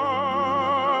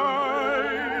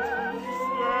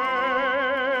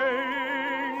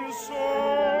 staying so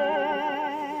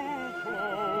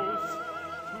close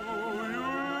to you.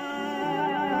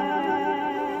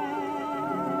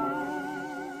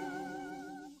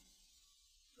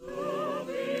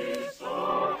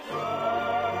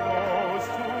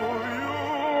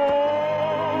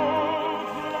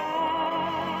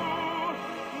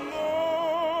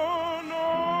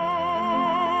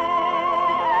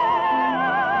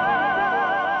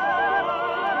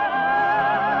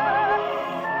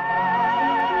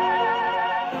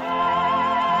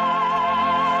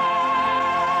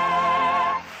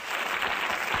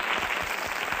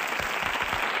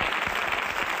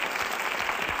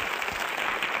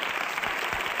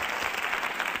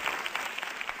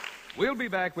 We'll be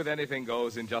back with Anything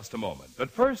Goes in just a moment.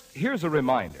 But first, here's a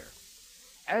reminder.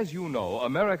 As you know,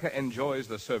 America enjoys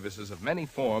the services of many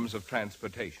forms of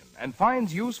transportation and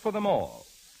finds use for them all.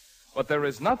 But there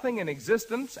is nothing in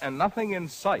existence and nothing in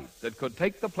sight that could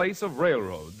take the place of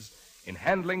railroads in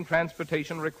handling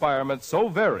transportation requirements so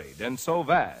varied and so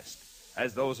vast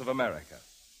as those of America.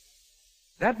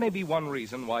 That may be one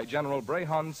reason why General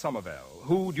Brehon Somervell,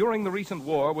 who during the recent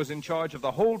war was in charge of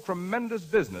the whole tremendous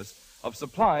business of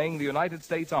supplying the United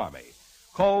States Army,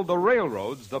 called the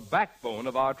railroads the backbone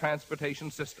of our transportation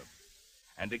system,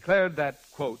 and declared that,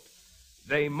 quote,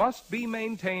 they must be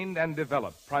maintained and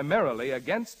developed primarily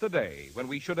against the day when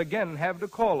we should again have to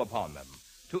call upon them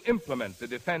to implement the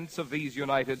defense of these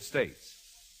United States.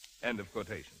 End of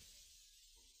quotation.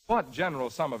 What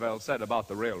General Somervell said about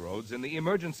the railroads in the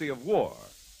emergency of war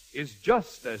is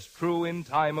just as true in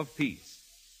time of peace.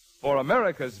 For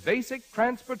America's basic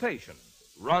transportation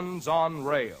runs on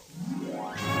rail.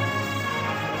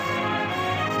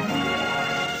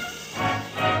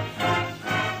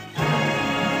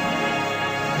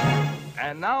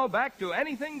 now back to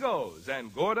Anything Goes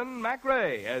and Gordon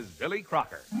MacRae as Billy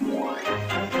Crocker.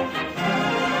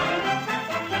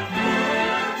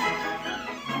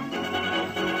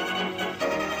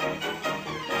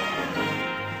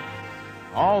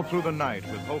 All through the night,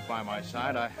 with Hope by my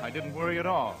side, I didn't worry at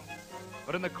all.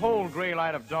 But in the cold, gray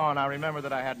light of dawn, I remember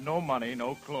that I had no money,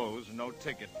 no clothes, no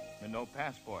ticket, and no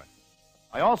passport.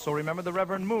 I also remember the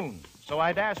Reverend Moon, so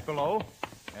I dashed below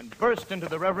and burst into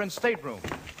the Reverend's stateroom.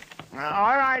 All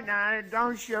right, now,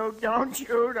 don't shoot.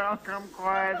 I'll come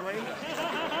quietly.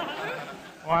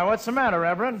 Why, what's the matter,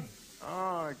 Reverend?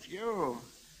 Oh, it's you.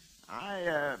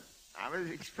 I was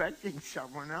expecting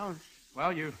someone else.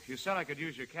 Well, you said I could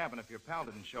use your cabin if your pal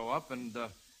didn't show up, and,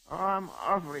 Oh, I'm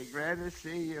awfully glad to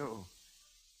see you.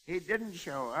 He didn't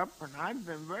show up, and I've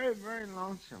been very, very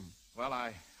lonesome. Well,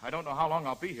 I don't know how long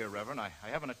I'll be here, Reverend. I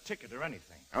haven't a ticket or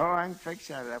anything. Oh, I can fix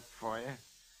that up for you.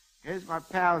 Here's my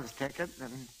pal's ticket,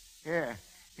 and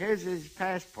here's his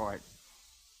passport.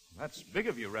 That's big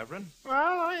of you, Reverend. Well,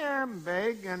 I am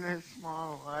big in a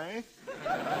small way.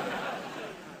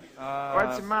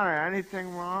 What's the matter?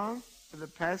 Anything wrong with the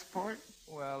passport?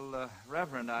 Well,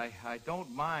 Reverend, I don't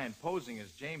mind posing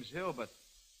as James Hill, but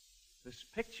this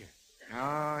picture.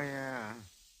 Oh, yeah.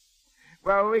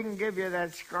 Well, we can give you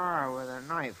that scar with a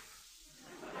knife.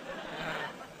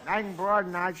 I can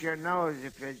broaden out your nose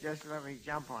if you just let me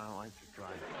jump on it once or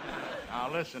twice.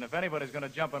 Now, listen, if anybody's going to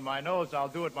jump on my nose, I'll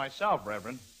do it myself,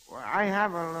 Reverend. Well, I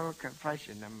have a little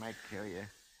confession to make to you.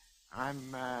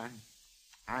 I'm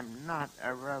not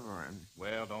a reverend.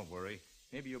 Well, don't worry.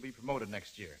 Maybe you'll be promoted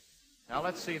next year. Now,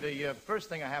 let's see. The first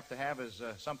thing I have to have is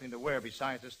something to wear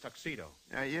besides this tuxedo.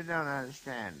 Now, you don't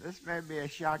understand. This may be a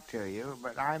shock to you,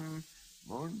 but I'm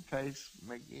Moonface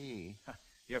McGee.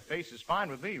 Your face is fine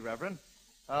with me, Reverend.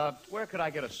 Where could I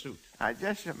get a suit?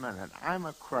 Just a minute. I'm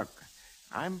a crook.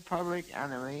 I'm public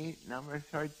enemy number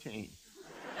 13.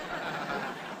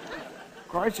 Of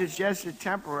course, it's just a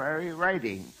temporary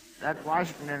rating. That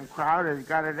Washington crowd has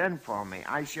got it in for me.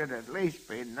 I should at least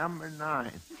be number 9.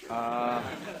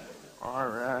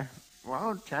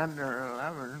 Or 10 or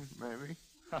 11, maybe.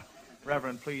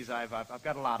 Reverend, please, I've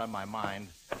got a lot on my mind.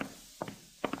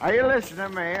 Are you listening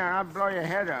to me, or I'll blow your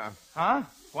head off. Huh?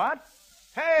 What?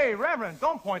 Hey, Reverend,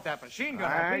 don't point that machine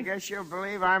gun at me. I guess you'll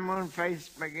believe I'm Moonface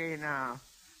McGee now.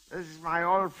 This is my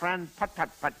old friend, Put.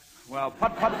 Well,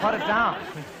 put it down.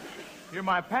 You're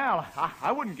my pal.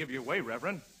 I wouldn't give you away,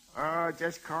 Reverend. Oh,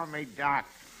 just call me Doc.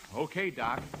 Okay,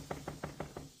 Doc.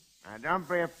 Now, don't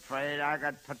be afraid. I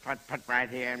got Put right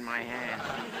here in my hand.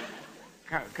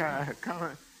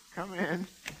 Come in.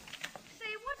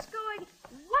 Say, what's going...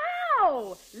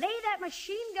 Wow! Lay that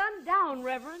machine gun down,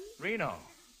 Reverend. Reno.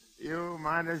 You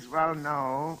might as well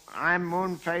know I'm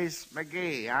Moonface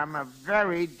McGee. I'm a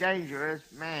very dangerous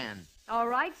man. All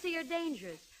right, so you're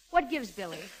dangerous. What gives,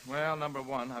 Billy? Well, number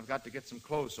one, I've got to get some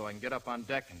clothes so I can get up on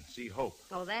deck and see Hope.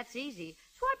 Oh, that's easy.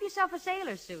 Swap yourself a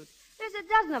sailor suit. There's a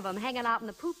dozen of them hanging out on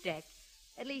the poop deck.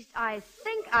 At least I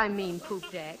think I mean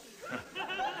poop deck.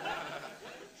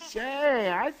 Say,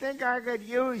 I think I could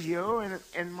use you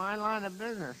in my line of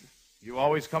business. You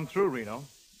always come through, Reno.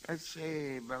 Let's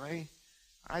see, Billy.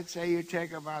 I'd say you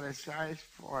take about a size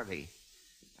 40.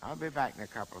 I'll be back in a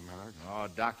couple of minutes. Oh,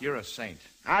 Doc, you're a saint.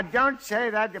 Now, don't say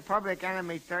that to Public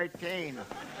Enemy 13.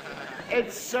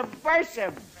 It's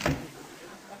subversive.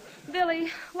 Billy,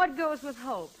 what goes with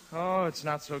Hope? Oh, it's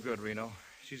not so good, Reno.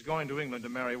 She's going to England to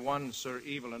marry one Sir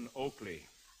Evelyn Oakley.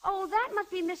 Oh, that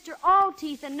must be Mr.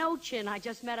 All-Teeth and No-Chin I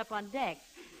just met up on deck.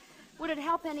 Would it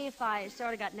help any if I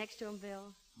sort of got next to him,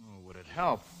 Bill? Oh, would it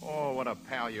help? Oh, what a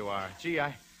pal you are. Gee,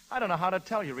 I don't know how to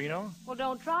tell you, Reno. Well,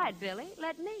 don't try it, Billy.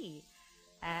 Let me.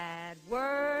 Add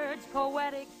words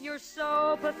poetic, you're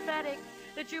so pathetic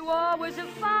that you always have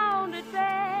found it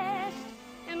best.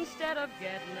 Instead of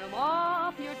getting them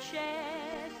off your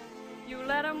chest, you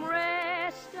let them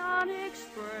rest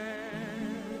unexpressed.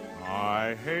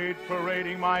 I hate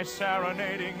parading my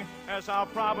serenading, as I'll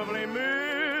probably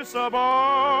miss a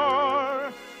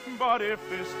bar. But if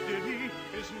this ditty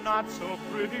is not so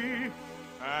pretty,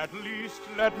 at least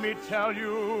let me tell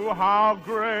you how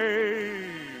great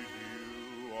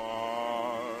you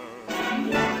are.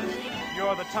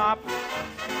 You're the top,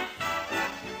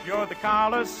 you're the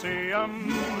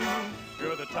Coliseum,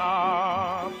 you're the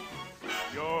top,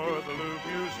 you're the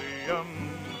Louvre Museum.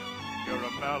 You're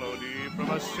a melody from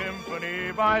a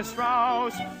symphony by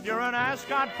Strauss. You're an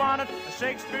Ascot bonnet, a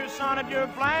Shakespeare sonnet, you're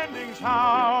Blanding's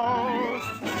house.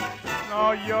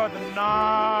 Oh, you're the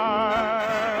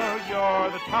Nile, you're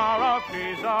the Tower of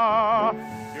Pisa,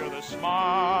 you're the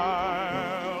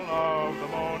smile of the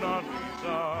Mona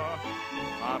Lisa.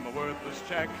 I'm a a worthless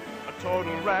check, a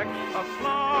total wreck, a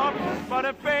flop. But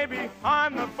if, baby,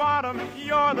 I'm the bottom,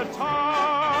 you're the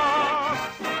top.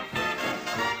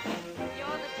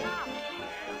 You're the top.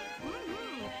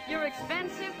 You're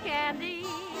expensive candy.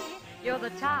 You're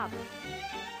the top.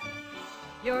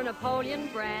 You're Napoleon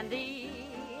brandy.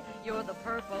 You're the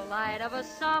purple light of a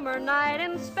summer night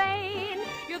in Spain.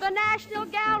 You're the National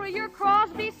Gallery. You're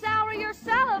Crosby, Salary. You're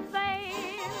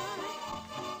cellophane.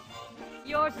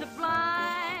 You're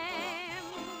sublime.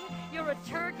 You're a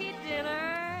turkey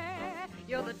dinner.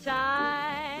 You're the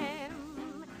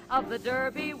time of the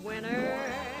Derby winner.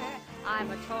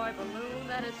 I'm a toy balloon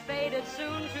that is fated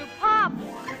soon to pop.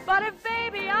 But if,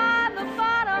 baby, I'm the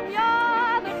bottom,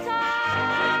 you're the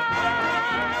top.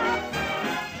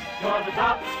 You're the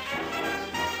top.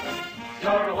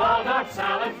 You're a walnut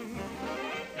salad.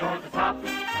 You're the top.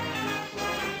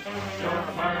 You're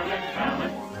a Merlin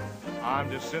ballad.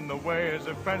 I'm just in the way, as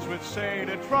the French would say,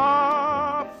 to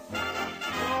drop.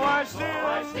 Oh, I still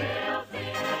feel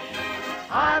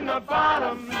I'm the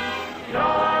bottom,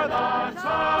 you're the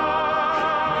top.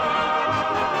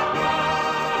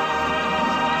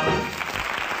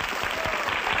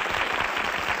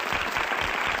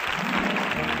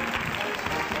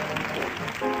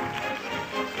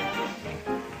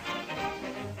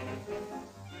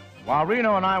 While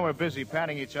Reno and I were busy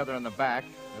patting each other on the back,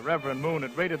 the Reverend Moon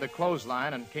had raided the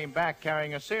clothesline and came back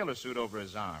carrying a sailor suit over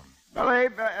his arm. Billy,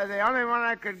 the only one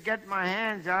I could get my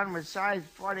hands on was size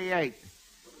 48.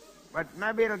 But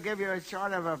maybe it'll give you a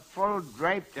sort of a full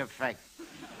draped effect.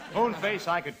 Moonface,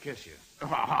 I could kiss you. Oh,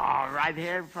 right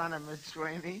here in front of Miss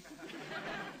Sweeney.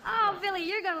 Oh, Billy,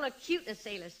 you're going to look cute in a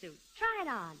sailor suit. Try it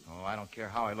on. Oh, I don't care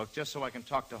how I look, just so I can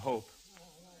talk to Hope.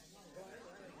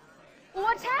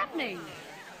 What's happening?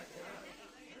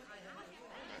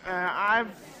 I've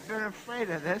been afraid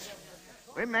of this.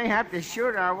 We may have to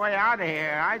shoot our way out of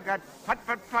here. I got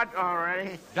put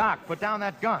already. Doc, put down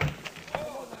that gun.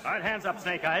 All right, hands up,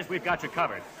 Snake Eyes. We've got you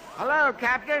covered. Hello,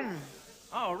 Captain.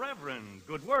 Oh, Reverend,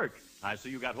 good work. I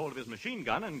see you got hold of his machine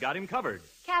gun and got him covered.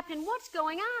 Captain, what's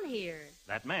going on here?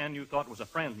 That man you thought was a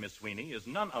friend, Miss Sweeney, is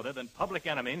none other than public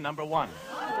enemy number one.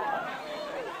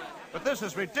 But this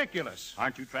is ridiculous.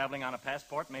 Aren't you traveling on a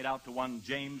passport made out to one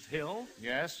James Hill?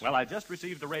 Yes. Well, I just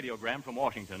received a radiogram from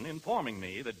Washington informing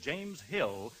me that James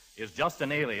Hill is just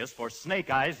an alias for Snake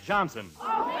Eyes Johnson.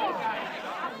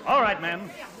 All right, men.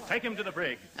 Take him to the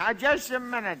brig. Now, just a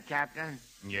minute, Captain.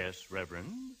 Yes,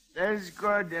 Reverend? There's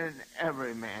good in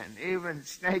every man, even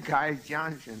Snake Eyes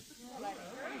Johnson.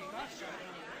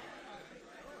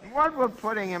 What would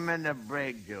putting him in the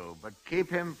brig do but keep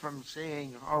him from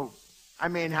seeing hope? I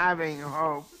mean, having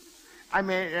hope. I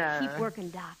mean, Keep working,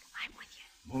 Doc. I'm with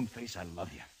you. Moonface, I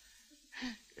love you.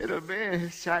 It'll be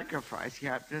a sacrifice,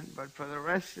 Captain, but for the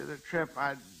rest of the trip,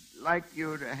 I'd like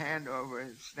you to hand over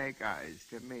Snake Eyes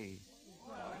to me.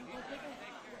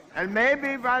 And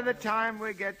maybe by the time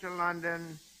we get to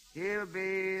London, he'll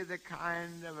be the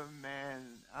kind of a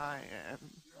man I am.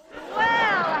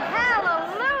 Well,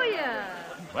 hallelujah!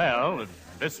 Well,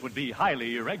 this would be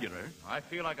highly irregular. I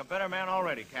feel like a better man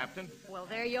already, Captain. Well,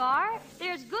 there you are.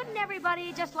 There's good in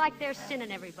everybody, just like there's sin in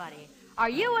everybody. Are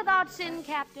you without sin,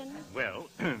 Captain? Well,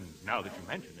 now that you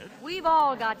mention it. We've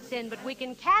all got sin, but we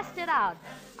can cast it out.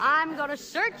 I'm going to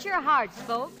search your hearts,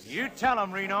 folks. You tell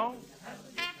him, Reno.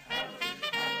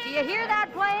 Do you hear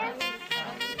that playing?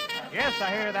 Yes,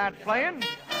 I hear that playing.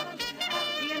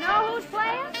 Do you know who's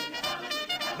playing?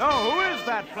 No, who is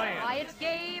that playing? Why, it's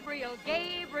Gabriel playing.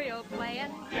 Gabriel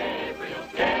playing. Gabriel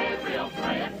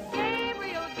saying.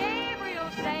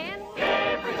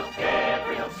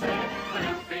 Gabriel saying. Will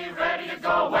you be ready to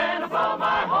go when I blow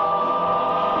my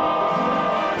horn?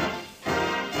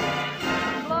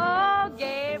 Blow,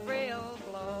 Gabriel,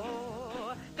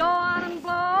 blow. Go on and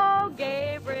blow,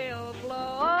 Gabriel,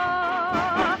 blow.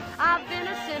 I've been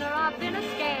a sinner, I've been a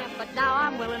scamp, but now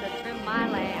I'm willing to trim my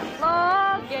lamp.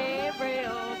 Blow,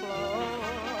 Gabriel, blow.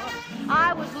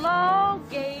 I was low,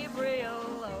 Gabriel,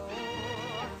 low.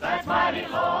 That's mighty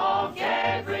low,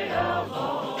 Gabriel,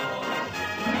 low.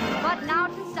 But now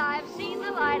since I've seen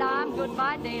the light, I'm good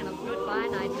by day and I'm good by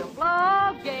night. So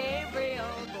blow, Gabriel,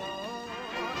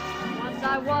 blow. Once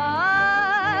I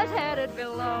was headed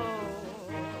below.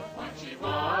 Once she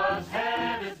was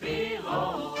headed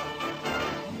below.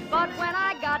 But when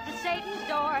I got to Satan's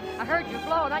door, I heard you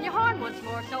blowing on your horn once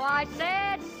more. So I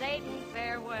said, Satan,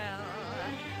 farewell.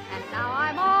 And now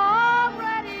I'm all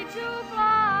ready to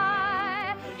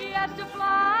fly. Yes, to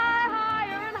fly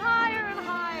higher and higher and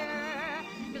higher.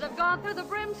 'Cause I've gone through the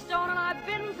brimstone and I've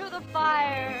been through the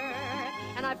fire.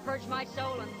 And I've purged my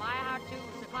soul and my heart too.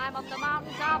 So climb up the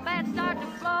mountaintop and start to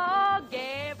flow,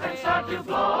 Gabriel. start to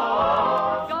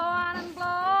blow. Go on and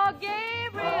blow,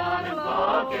 Gabriel. Go on and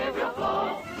blow, Gabriel,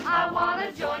 blow. I want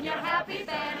to join your happy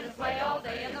band and play all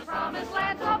day in the promised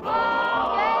land. So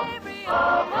blow,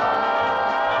 Gabriel, blow.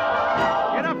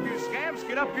 Get up, you scamps.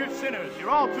 Get up, you sinners. You're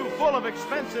all too full of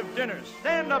expensive dinners.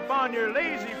 Stand up on your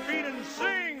lazy feet and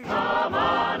sing. Come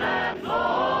on and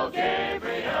blow,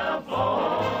 Gabriel,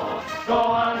 blow. Go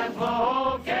on and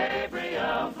blow,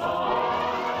 Gabriel, blow.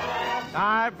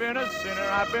 I've been a sinner,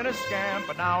 I've been a scamp,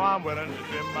 but now I'm willing to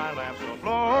dim my lamp. So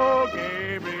blow,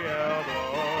 Gabriel,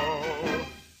 blow.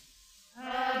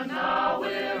 And now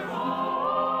we're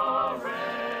all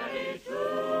ready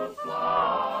to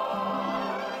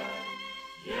fly.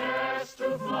 Yes,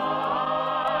 to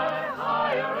fly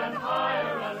higher and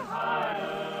higher and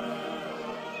higher.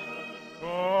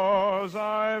 'Cause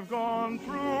I've gone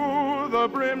through the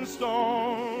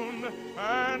brimstone,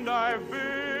 and I've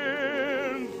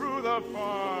been through the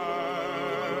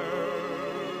fire,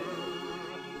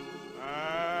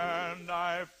 and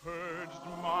I've purged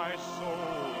my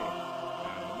soul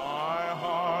and my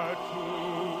heart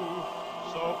too.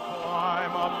 So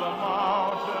climb up the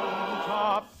mountain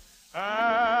top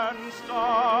and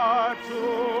start to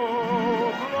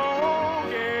blow,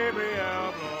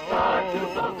 Gabriel, blow. Start to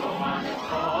blow, go on and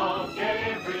blow,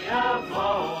 Gabriel,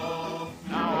 blow.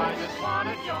 Now I just want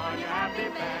to join your happy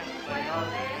band, play all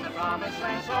day in the promised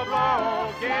land. So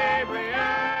blow, Gabriel,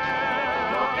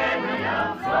 blow,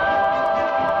 Gabriel, blow.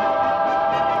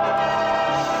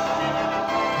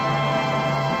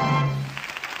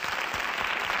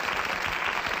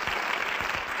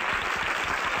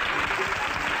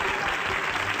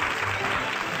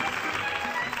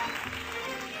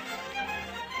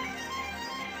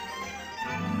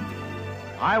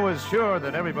 I was sure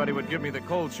that everybody would give me the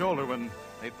cold shoulder when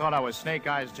they thought I was Snake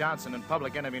Eyes Johnson and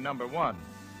public enemy number one.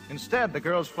 Instead, the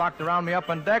girls flocked around me up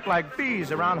on deck like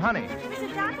bees around honey.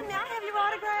 Mrs. Johnson, may I have your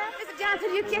autograph? Mrs.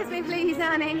 Johnson, you kiss me, please,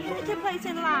 honey. Take your place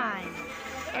in line.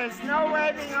 There's no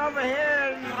waiting over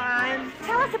here in line.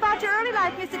 Tell us about your early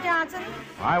life, Mr. Johnson.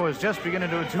 I was just beginning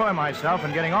to enjoy myself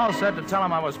and getting all set to tell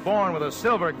them I was born with a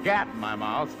silver gat in my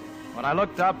mouth when I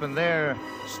looked up and there,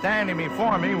 standing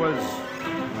before me, was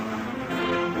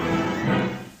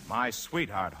my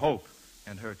sweetheart, Hope,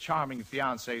 and her charming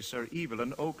fiancé, Sir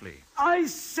Evelyn Oakley. I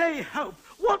say, Hope,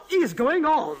 what is going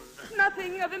on?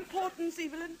 Nothing of importance,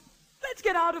 Evelyn. Let's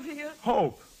get out of here.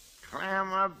 Hope.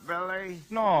 Clam up, Billy.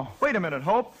 No, wait a minute,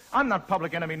 Hope. I'm not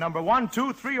public enemy number 1,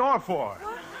 2, 3, or 4.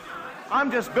 What?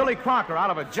 I'm just Billy Crocker, out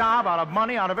of a job, out of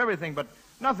money, out of everything, but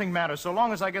nothing matters so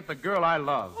long as I get the girl I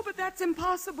love. Oh, but that's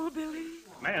impossible, Billy.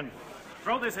 Man,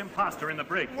 throw this imposter in the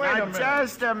brig. Wait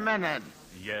just a minute.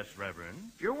 Yes,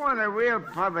 Reverend. If you want a real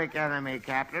public enemy,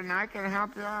 Captain, I can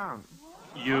help you out.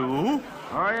 You?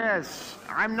 Oh, yes.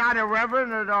 I'm not a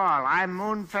reverend at all. I'm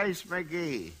Moonface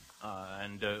McGee.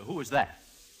 And who is that?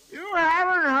 You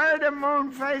haven't heard of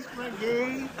Moonface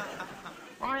McGee?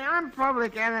 Why, I'm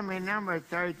public enemy number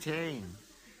 13.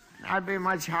 I'd be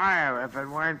much higher if it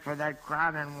weren't for that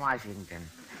crowd in Washington.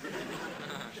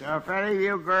 So if any of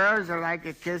you girls would like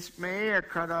to kiss me or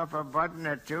cut off a button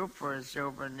or two for a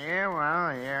souvenir, well,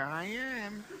 here I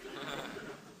am.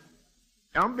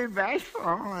 Don't be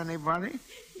bashful, anybody.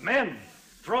 Men,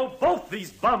 throw both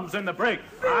these bums in the brig.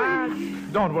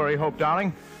 Don't worry, Hope,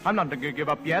 darling. I'm not going to give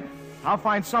up yet. I'll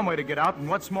find some way to get out, and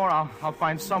what's more, I'll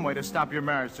find some way to stop your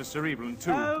marriage to Sir Evelyn,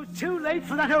 too. Oh, too late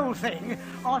for that old thing.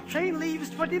 Our train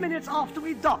leaves 20 minutes after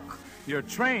we dock. Your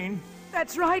train?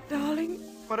 That's right, darling.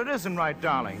 But it isn't right,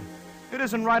 darling. It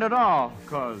isn't right at all,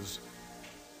 'cause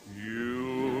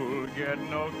you'll get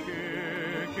no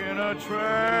kick in a train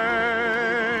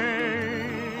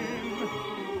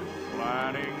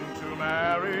planning to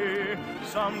marry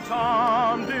some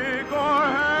Tom, Dick, or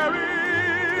Harry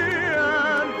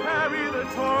and carry the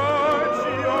torch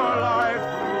your life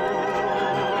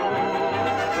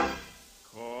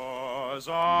through. 'Cause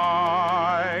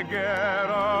I get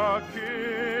a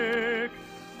kick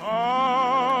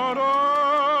out of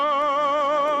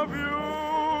you.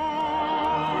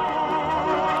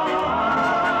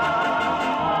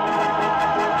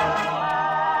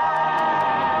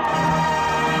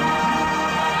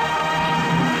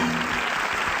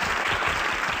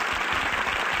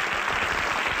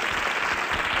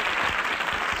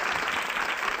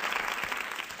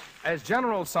 As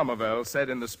General Somerville said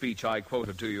in the speech I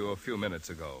quoted to you a few minutes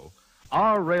ago,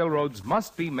 our railroads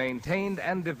must be maintained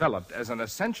and developed as an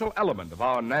essential element of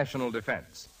our national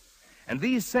defense. And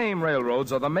these same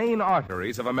railroads are the main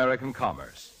arteries of American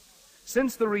commerce.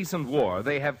 Since the recent war,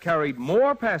 they have carried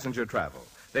more passenger travel.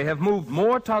 They have moved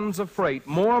more tons of freight,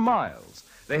 more miles.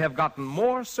 They have gotten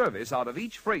more service out of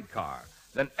each freight car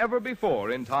than ever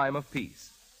before in time of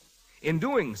peace. In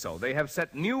doing so, they have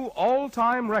set new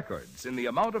all-time records in the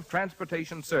amount of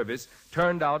transportation service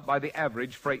turned out by the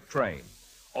average freight train,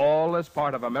 all as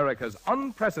part of America's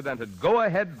unprecedented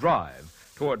go-ahead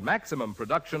drive toward maximum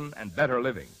production and better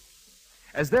living.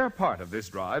 As their part of this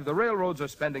drive, the railroads are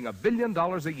spending $1 billion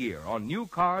a year on new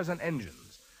cars and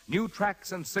engines, new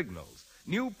tracks and signals,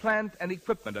 new plant and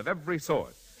equipment of every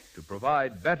sort to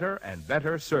provide better and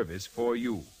better service for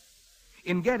you.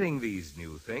 In getting these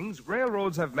new things,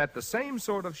 railroads have met the same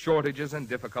sort of shortages and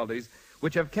difficulties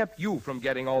which have kept you from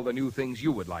getting all the new things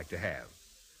you would like to have.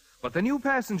 But the new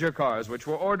passenger cars which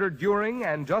were ordered during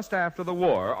and just after the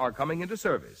war are coming into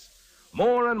service.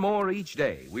 More and more each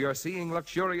day, we are seeing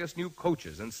luxurious new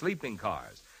coaches and sleeping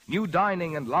cars, new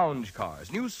dining and lounge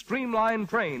cars, new streamlined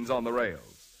trains on the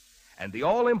rails. And the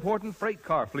all-important freight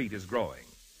car fleet is growing.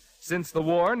 Since the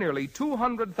war, nearly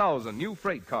 200,000 new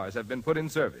freight cars have been put in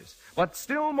service, but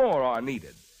still more are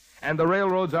needed, and the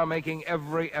railroads are making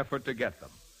every effort to get them.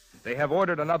 They have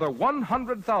ordered another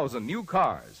 100,000 new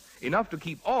cars, enough to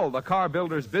keep all the car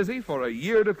builders busy for a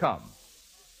year to come.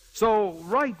 So,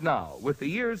 right now, with the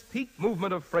year's peak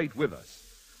movement of freight with us,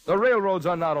 the railroads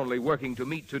are not only working to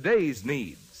meet today's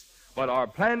needs, but are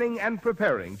planning and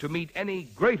preparing to meet any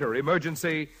greater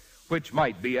emergency which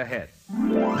might be ahead.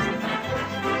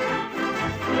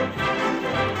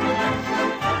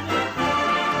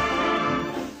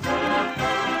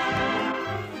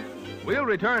 We'll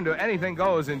return to Anything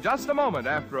Goes in just a moment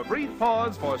after a brief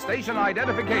pause for station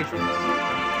identification.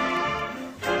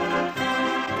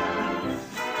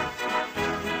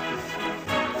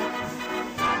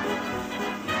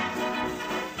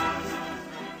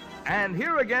 And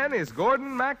here again is Gordon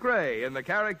MacRae in the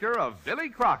character of Billy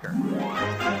Crocker.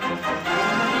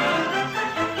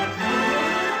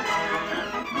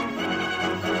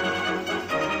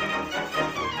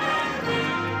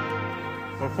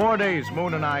 For 4 days,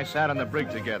 Moon and I sat on the brig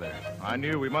together. I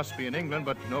knew we must be in England,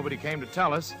 but nobody came to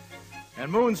tell us.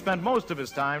 And Moon spent most of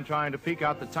his time trying to peek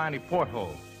out the tiny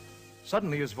porthole.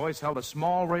 Suddenly, his voice held a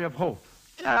small ray of hope.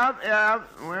 Yep,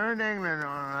 we're in England, all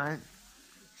right.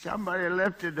 Somebody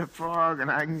lifted the fog, and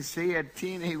I can see a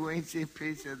teeny-weensy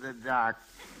piece of the dock.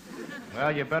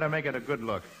 Well, you better make it a good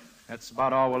look. That's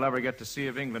about all we'll ever get to see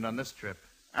of England on this trip.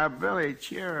 Billy,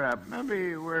 cheer up.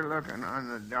 Maybe we're looking on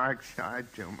the dark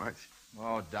side too much.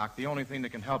 Oh, Doc, the only thing that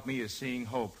can help me is seeing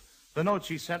Hope. The note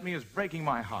she sent me is breaking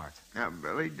my heart. Now,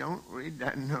 Billy, don't read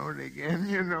that note again.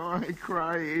 You know I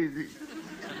cry easy.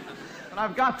 But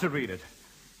I've got to read it.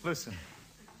 Listen.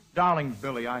 Darling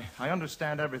Billy, I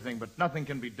understand everything, but nothing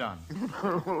can be done.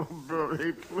 Oh,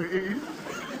 Billy, please.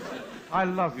 I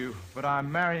love you, but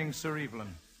I'm marrying Sir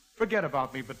Evelyn. Forget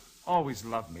about me, but always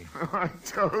love me. Oh, I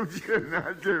told you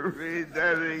not to read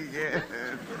that again.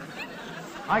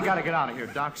 I gotta get out of here,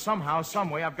 Doc. Somehow, some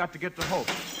way, I've got to get to Hope.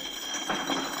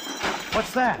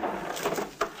 What's that?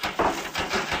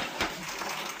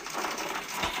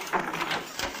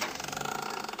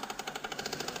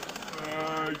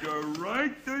 You're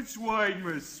right this way,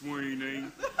 Miss Sweeney.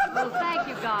 Well, thank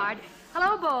you, guard.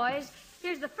 Hello, boys.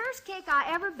 Here's the first cake I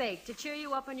ever baked to cheer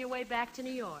you up on your way back to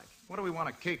New York. What do we want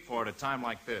a cake for at a time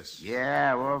like this?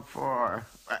 Yeah, what for?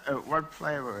 What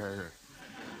flavor is it?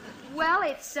 Well,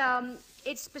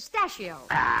 it's pistachio.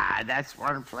 Ah, that's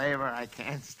one flavor I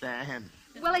can't stand.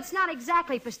 Well, it's not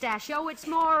exactly pistachio. It's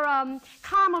more,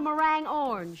 caramel meringue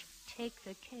orange. Take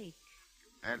the cake.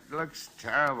 That looks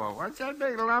terrible. What's that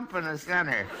big lump in the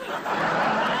center?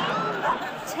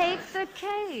 Take the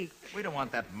cake. We don't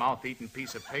want that mouth-eating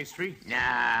piece of pastry.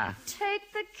 Nah.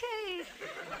 Take the cake.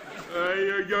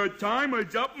 Your time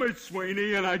is up, Miss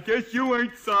Sweeney, and I guess you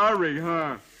ain't sorry,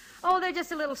 huh? Oh, they're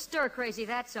just a little stir-crazy,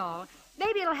 that's all.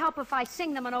 Maybe it'll help if I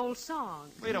sing them an old song.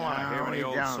 We don't want to hear any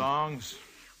old songs.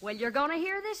 Well, you're going to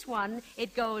hear this one.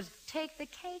 It goes, take the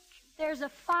cake, there's a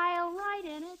file right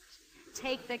in it.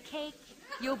 Take the cake,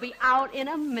 you'll be out in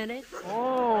a minute.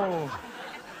 Oh,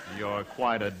 you're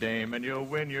quite a dame, and you'll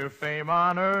win your fame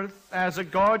on Earth as a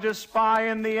gorgeous spy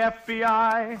in the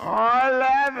FBI. Oh,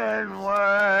 Leavenworth.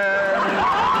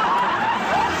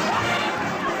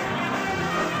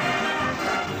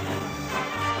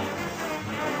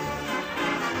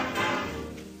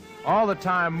 All the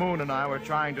time Moon and I were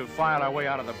trying to file our way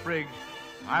out of the brig,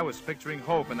 I was picturing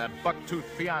Hope and that buck-toothed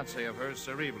fiancé of hers,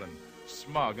 Sir Evelyn,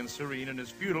 smug and serene in his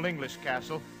feudal English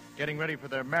castle, getting ready for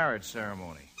their marriage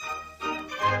ceremony.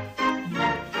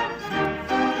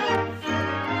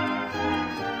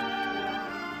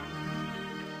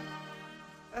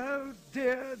 Oh,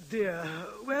 dear, dear.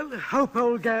 Well, Hope,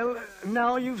 old gal,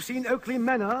 now you've seen Oakley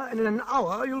Manor, and in an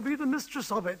hour you'll be the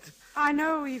mistress of it. I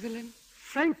know, Evelyn.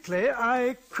 Frankly,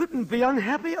 I couldn't be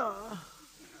unhappier.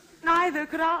 Neither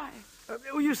could I.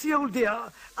 You see, old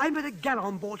dear, I met a gal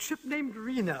on board ship named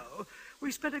Reno.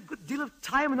 We spent a good deal of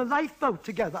time in a lifeboat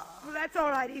together. Oh, that's all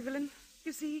right, Evelyn.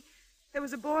 You see, there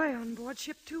was a boy on board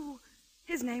ship, too.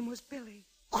 His name was Billy.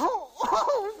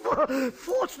 Oh,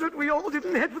 fortunate we all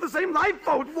didn't head for the same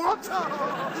lifeboat. What?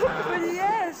 But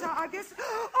yes, I guess...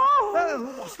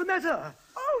 Oh! What's the matter?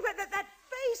 Oh, that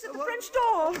face at the French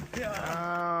door.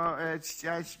 Oh, it's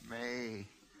just me.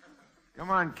 Come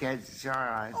on, kids. It's all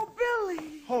right. Oh,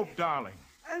 Billy. Hope, darling.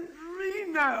 And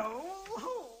Reno.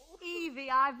 Evie,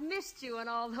 I've missed you and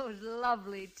all those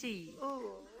lovely teas.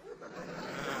 Oh.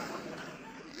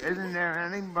 Isn't there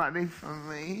anybody for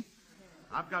me?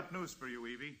 I've got news for you,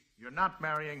 Evie. You're not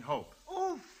marrying Hope.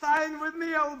 Oh, fine with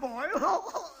me, old boy.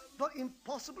 But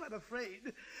impossible, I'm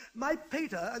afraid. My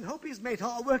pater and Hope's mate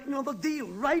are working on the deal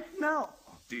right now.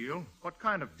 Deal? What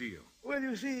kind of deal? Well,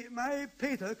 you see, my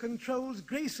pater controls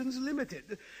Grayson's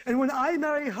Limited. And when I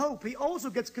marry Hope, he also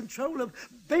gets control of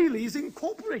Bailey's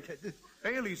Incorporated.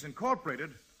 Bailey's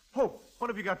Incorporated? Hope, what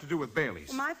have you got to do with Bailey's?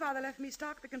 Well, my father left me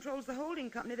stock that controls the holding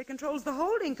company, that controls the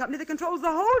holding company, that controls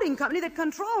the holding company, that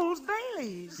controls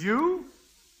Bailey's. You?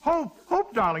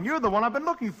 Hope, darling, you're the one I've been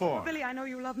looking for. Well, Billy, I know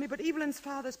you love me, but Evelyn's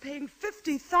father's paying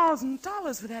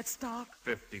 $50,000 for that stock.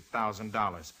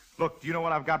 $50,000. Look, do you know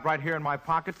what I've got right here in my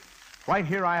pocket? Right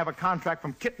here I have a contract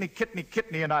from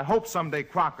Kitney, and I hope someday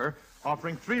Crocker,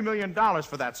 offering $3 million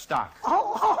for that stock.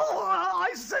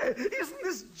 I say, isn't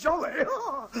this jolly?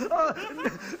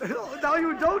 Now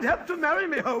you don't have to marry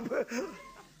me, Hope.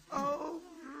 Oh,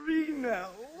 Reno.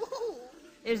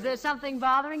 Is there something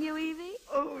bothering you, Evie?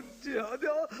 Oh, dear.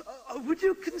 Would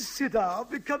you consider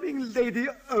becoming Lady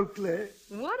Oakley?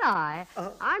 Would I?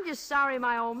 I'm just sorry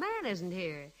my old man isn't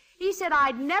here. He said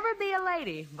I'd never be a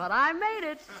lady, but I made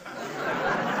it.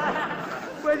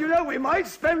 Well, you know, we might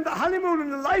spend the honeymoon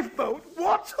in a lifeboat.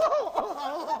 What?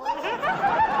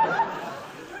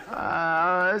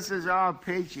 This is all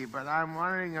peachy, but I'm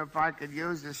wondering if I could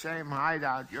use the same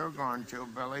hideout you're going to,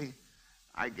 Billy.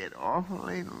 I get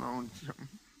awfully lonesome.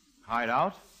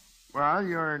 Hideout? Well,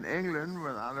 you're in England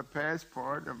without a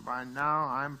passport, and by now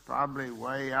I'm probably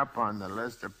way up on the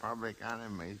list of public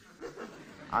enemies.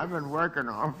 I've been working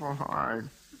awful hard.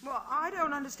 Well, I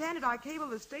don't understand it. I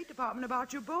cabled the State Department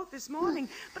about you both this morning,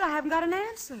 but I haven't got an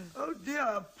answer. Oh,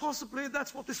 dear. Possibly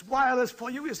that's what this wireless for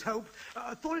you is, Hope.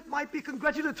 I thought it might be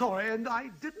congratulatory, and I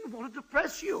didn't want to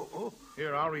depress you.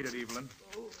 Here, I'll read it, Evelyn.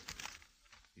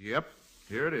 Yep,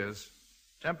 here it is.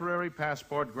 Temporary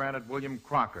passport granted William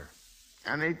Crocker.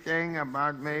 Anything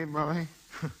about me, Billy?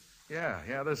 Yeah,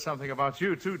 there's something about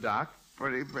you, too, Doc.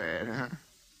 Pretty bad, huh?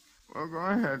 Well, go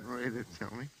ahead and read it to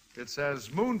me. It says,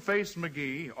 Moonface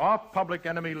McGee, off public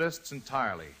enemy lists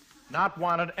entirely. Not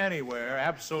wanted anywhere,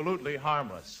 absolutely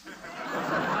harmless.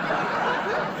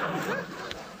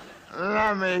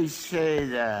 Let me say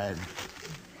that.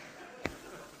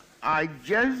 I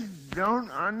just don't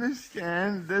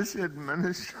understand this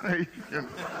administration.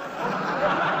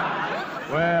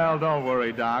 Well, don't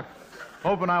worry, Doc.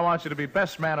 Hope and I want you to be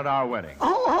best man at our wedding.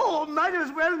 Oh, might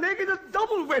as well make it a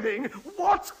double wedding.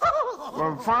 What?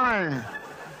 Well, fine.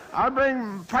 I'll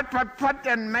bring put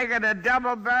and make it a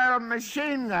double-barrel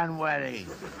machine gun wedding.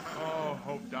 Oh,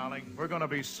 Hope, darling, we're going to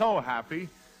be so happy.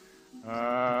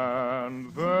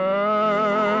 And then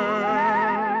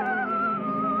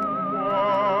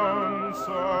once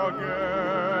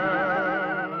again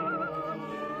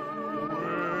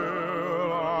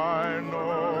will I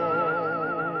know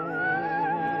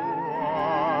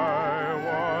I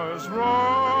was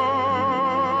right.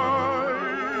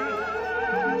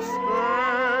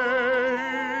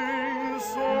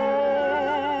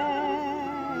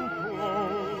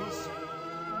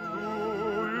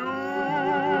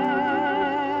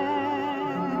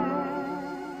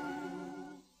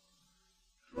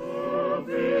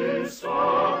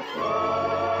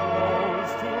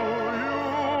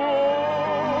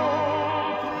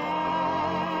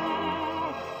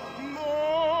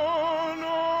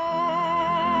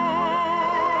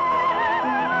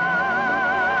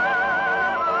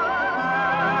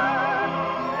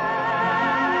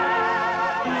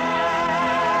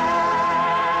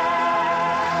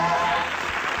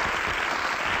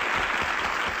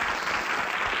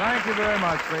 Thank you very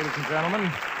much, ladies and gentlemen.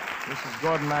 This is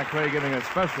Gordon MacRae giving a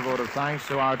special vote of thanks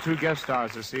to our two guest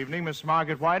stars this evening, Miss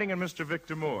Margaret Whiting and Mr.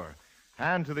 Victor Moore,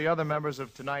 and to the other members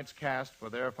of tonight's cast for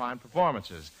their fine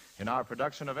performances in our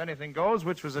production of Anything Goes,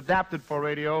 which was adapted for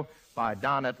radio by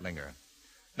Don Ettlinger.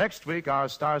 Next week, our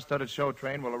star-studded show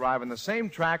train will arrive in the same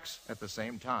tracks at the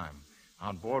same time.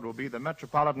 On board will be the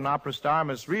Metropolitan Opera star,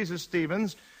 Miss Risa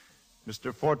Stevens,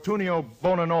 Mr. Fortunio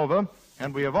Bonanova,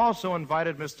 and we have also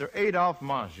invited Mr. Adolphe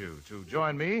Manjou to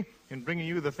join me in bringing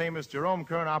you the famous Jerome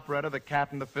Kern operetta, The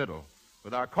Cat and the Fiddle,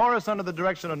 with our chorus under the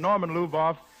direction of Norman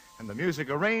Luboff and the music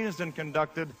arranged and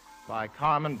conducted by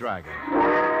Carmen Dragon.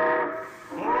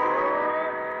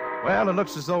 Well, it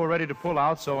looks as though we're ready to pull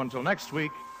out, so until next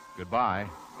week, goodbye.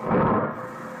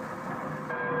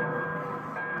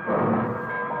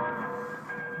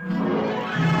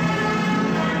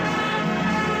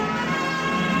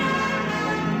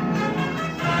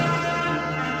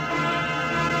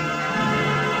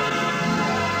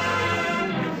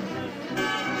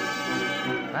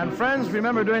 And friends,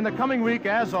 remember, during the coming week,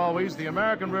 as always, the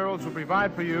American Railroads will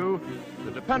provide for you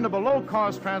the dependable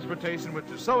low-cost transportation which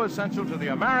is so essential to the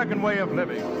American way of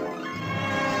living.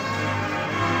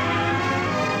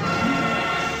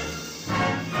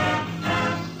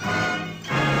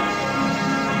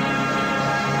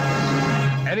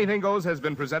 Anything Goes has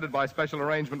been presented by special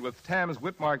arrangement with Thames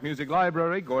Whitmark Music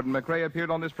Library. Gordon MacRae appeared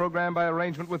on this program by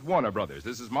arrangement with Warner Brothers.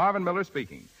 This is Marvin Miller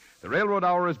speaking. The Railroad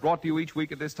Hour is brought to you each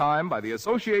week at this time by the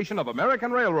Association of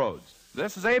American Railroads.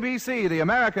 This is ABC, the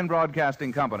American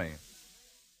Broadcasting Company.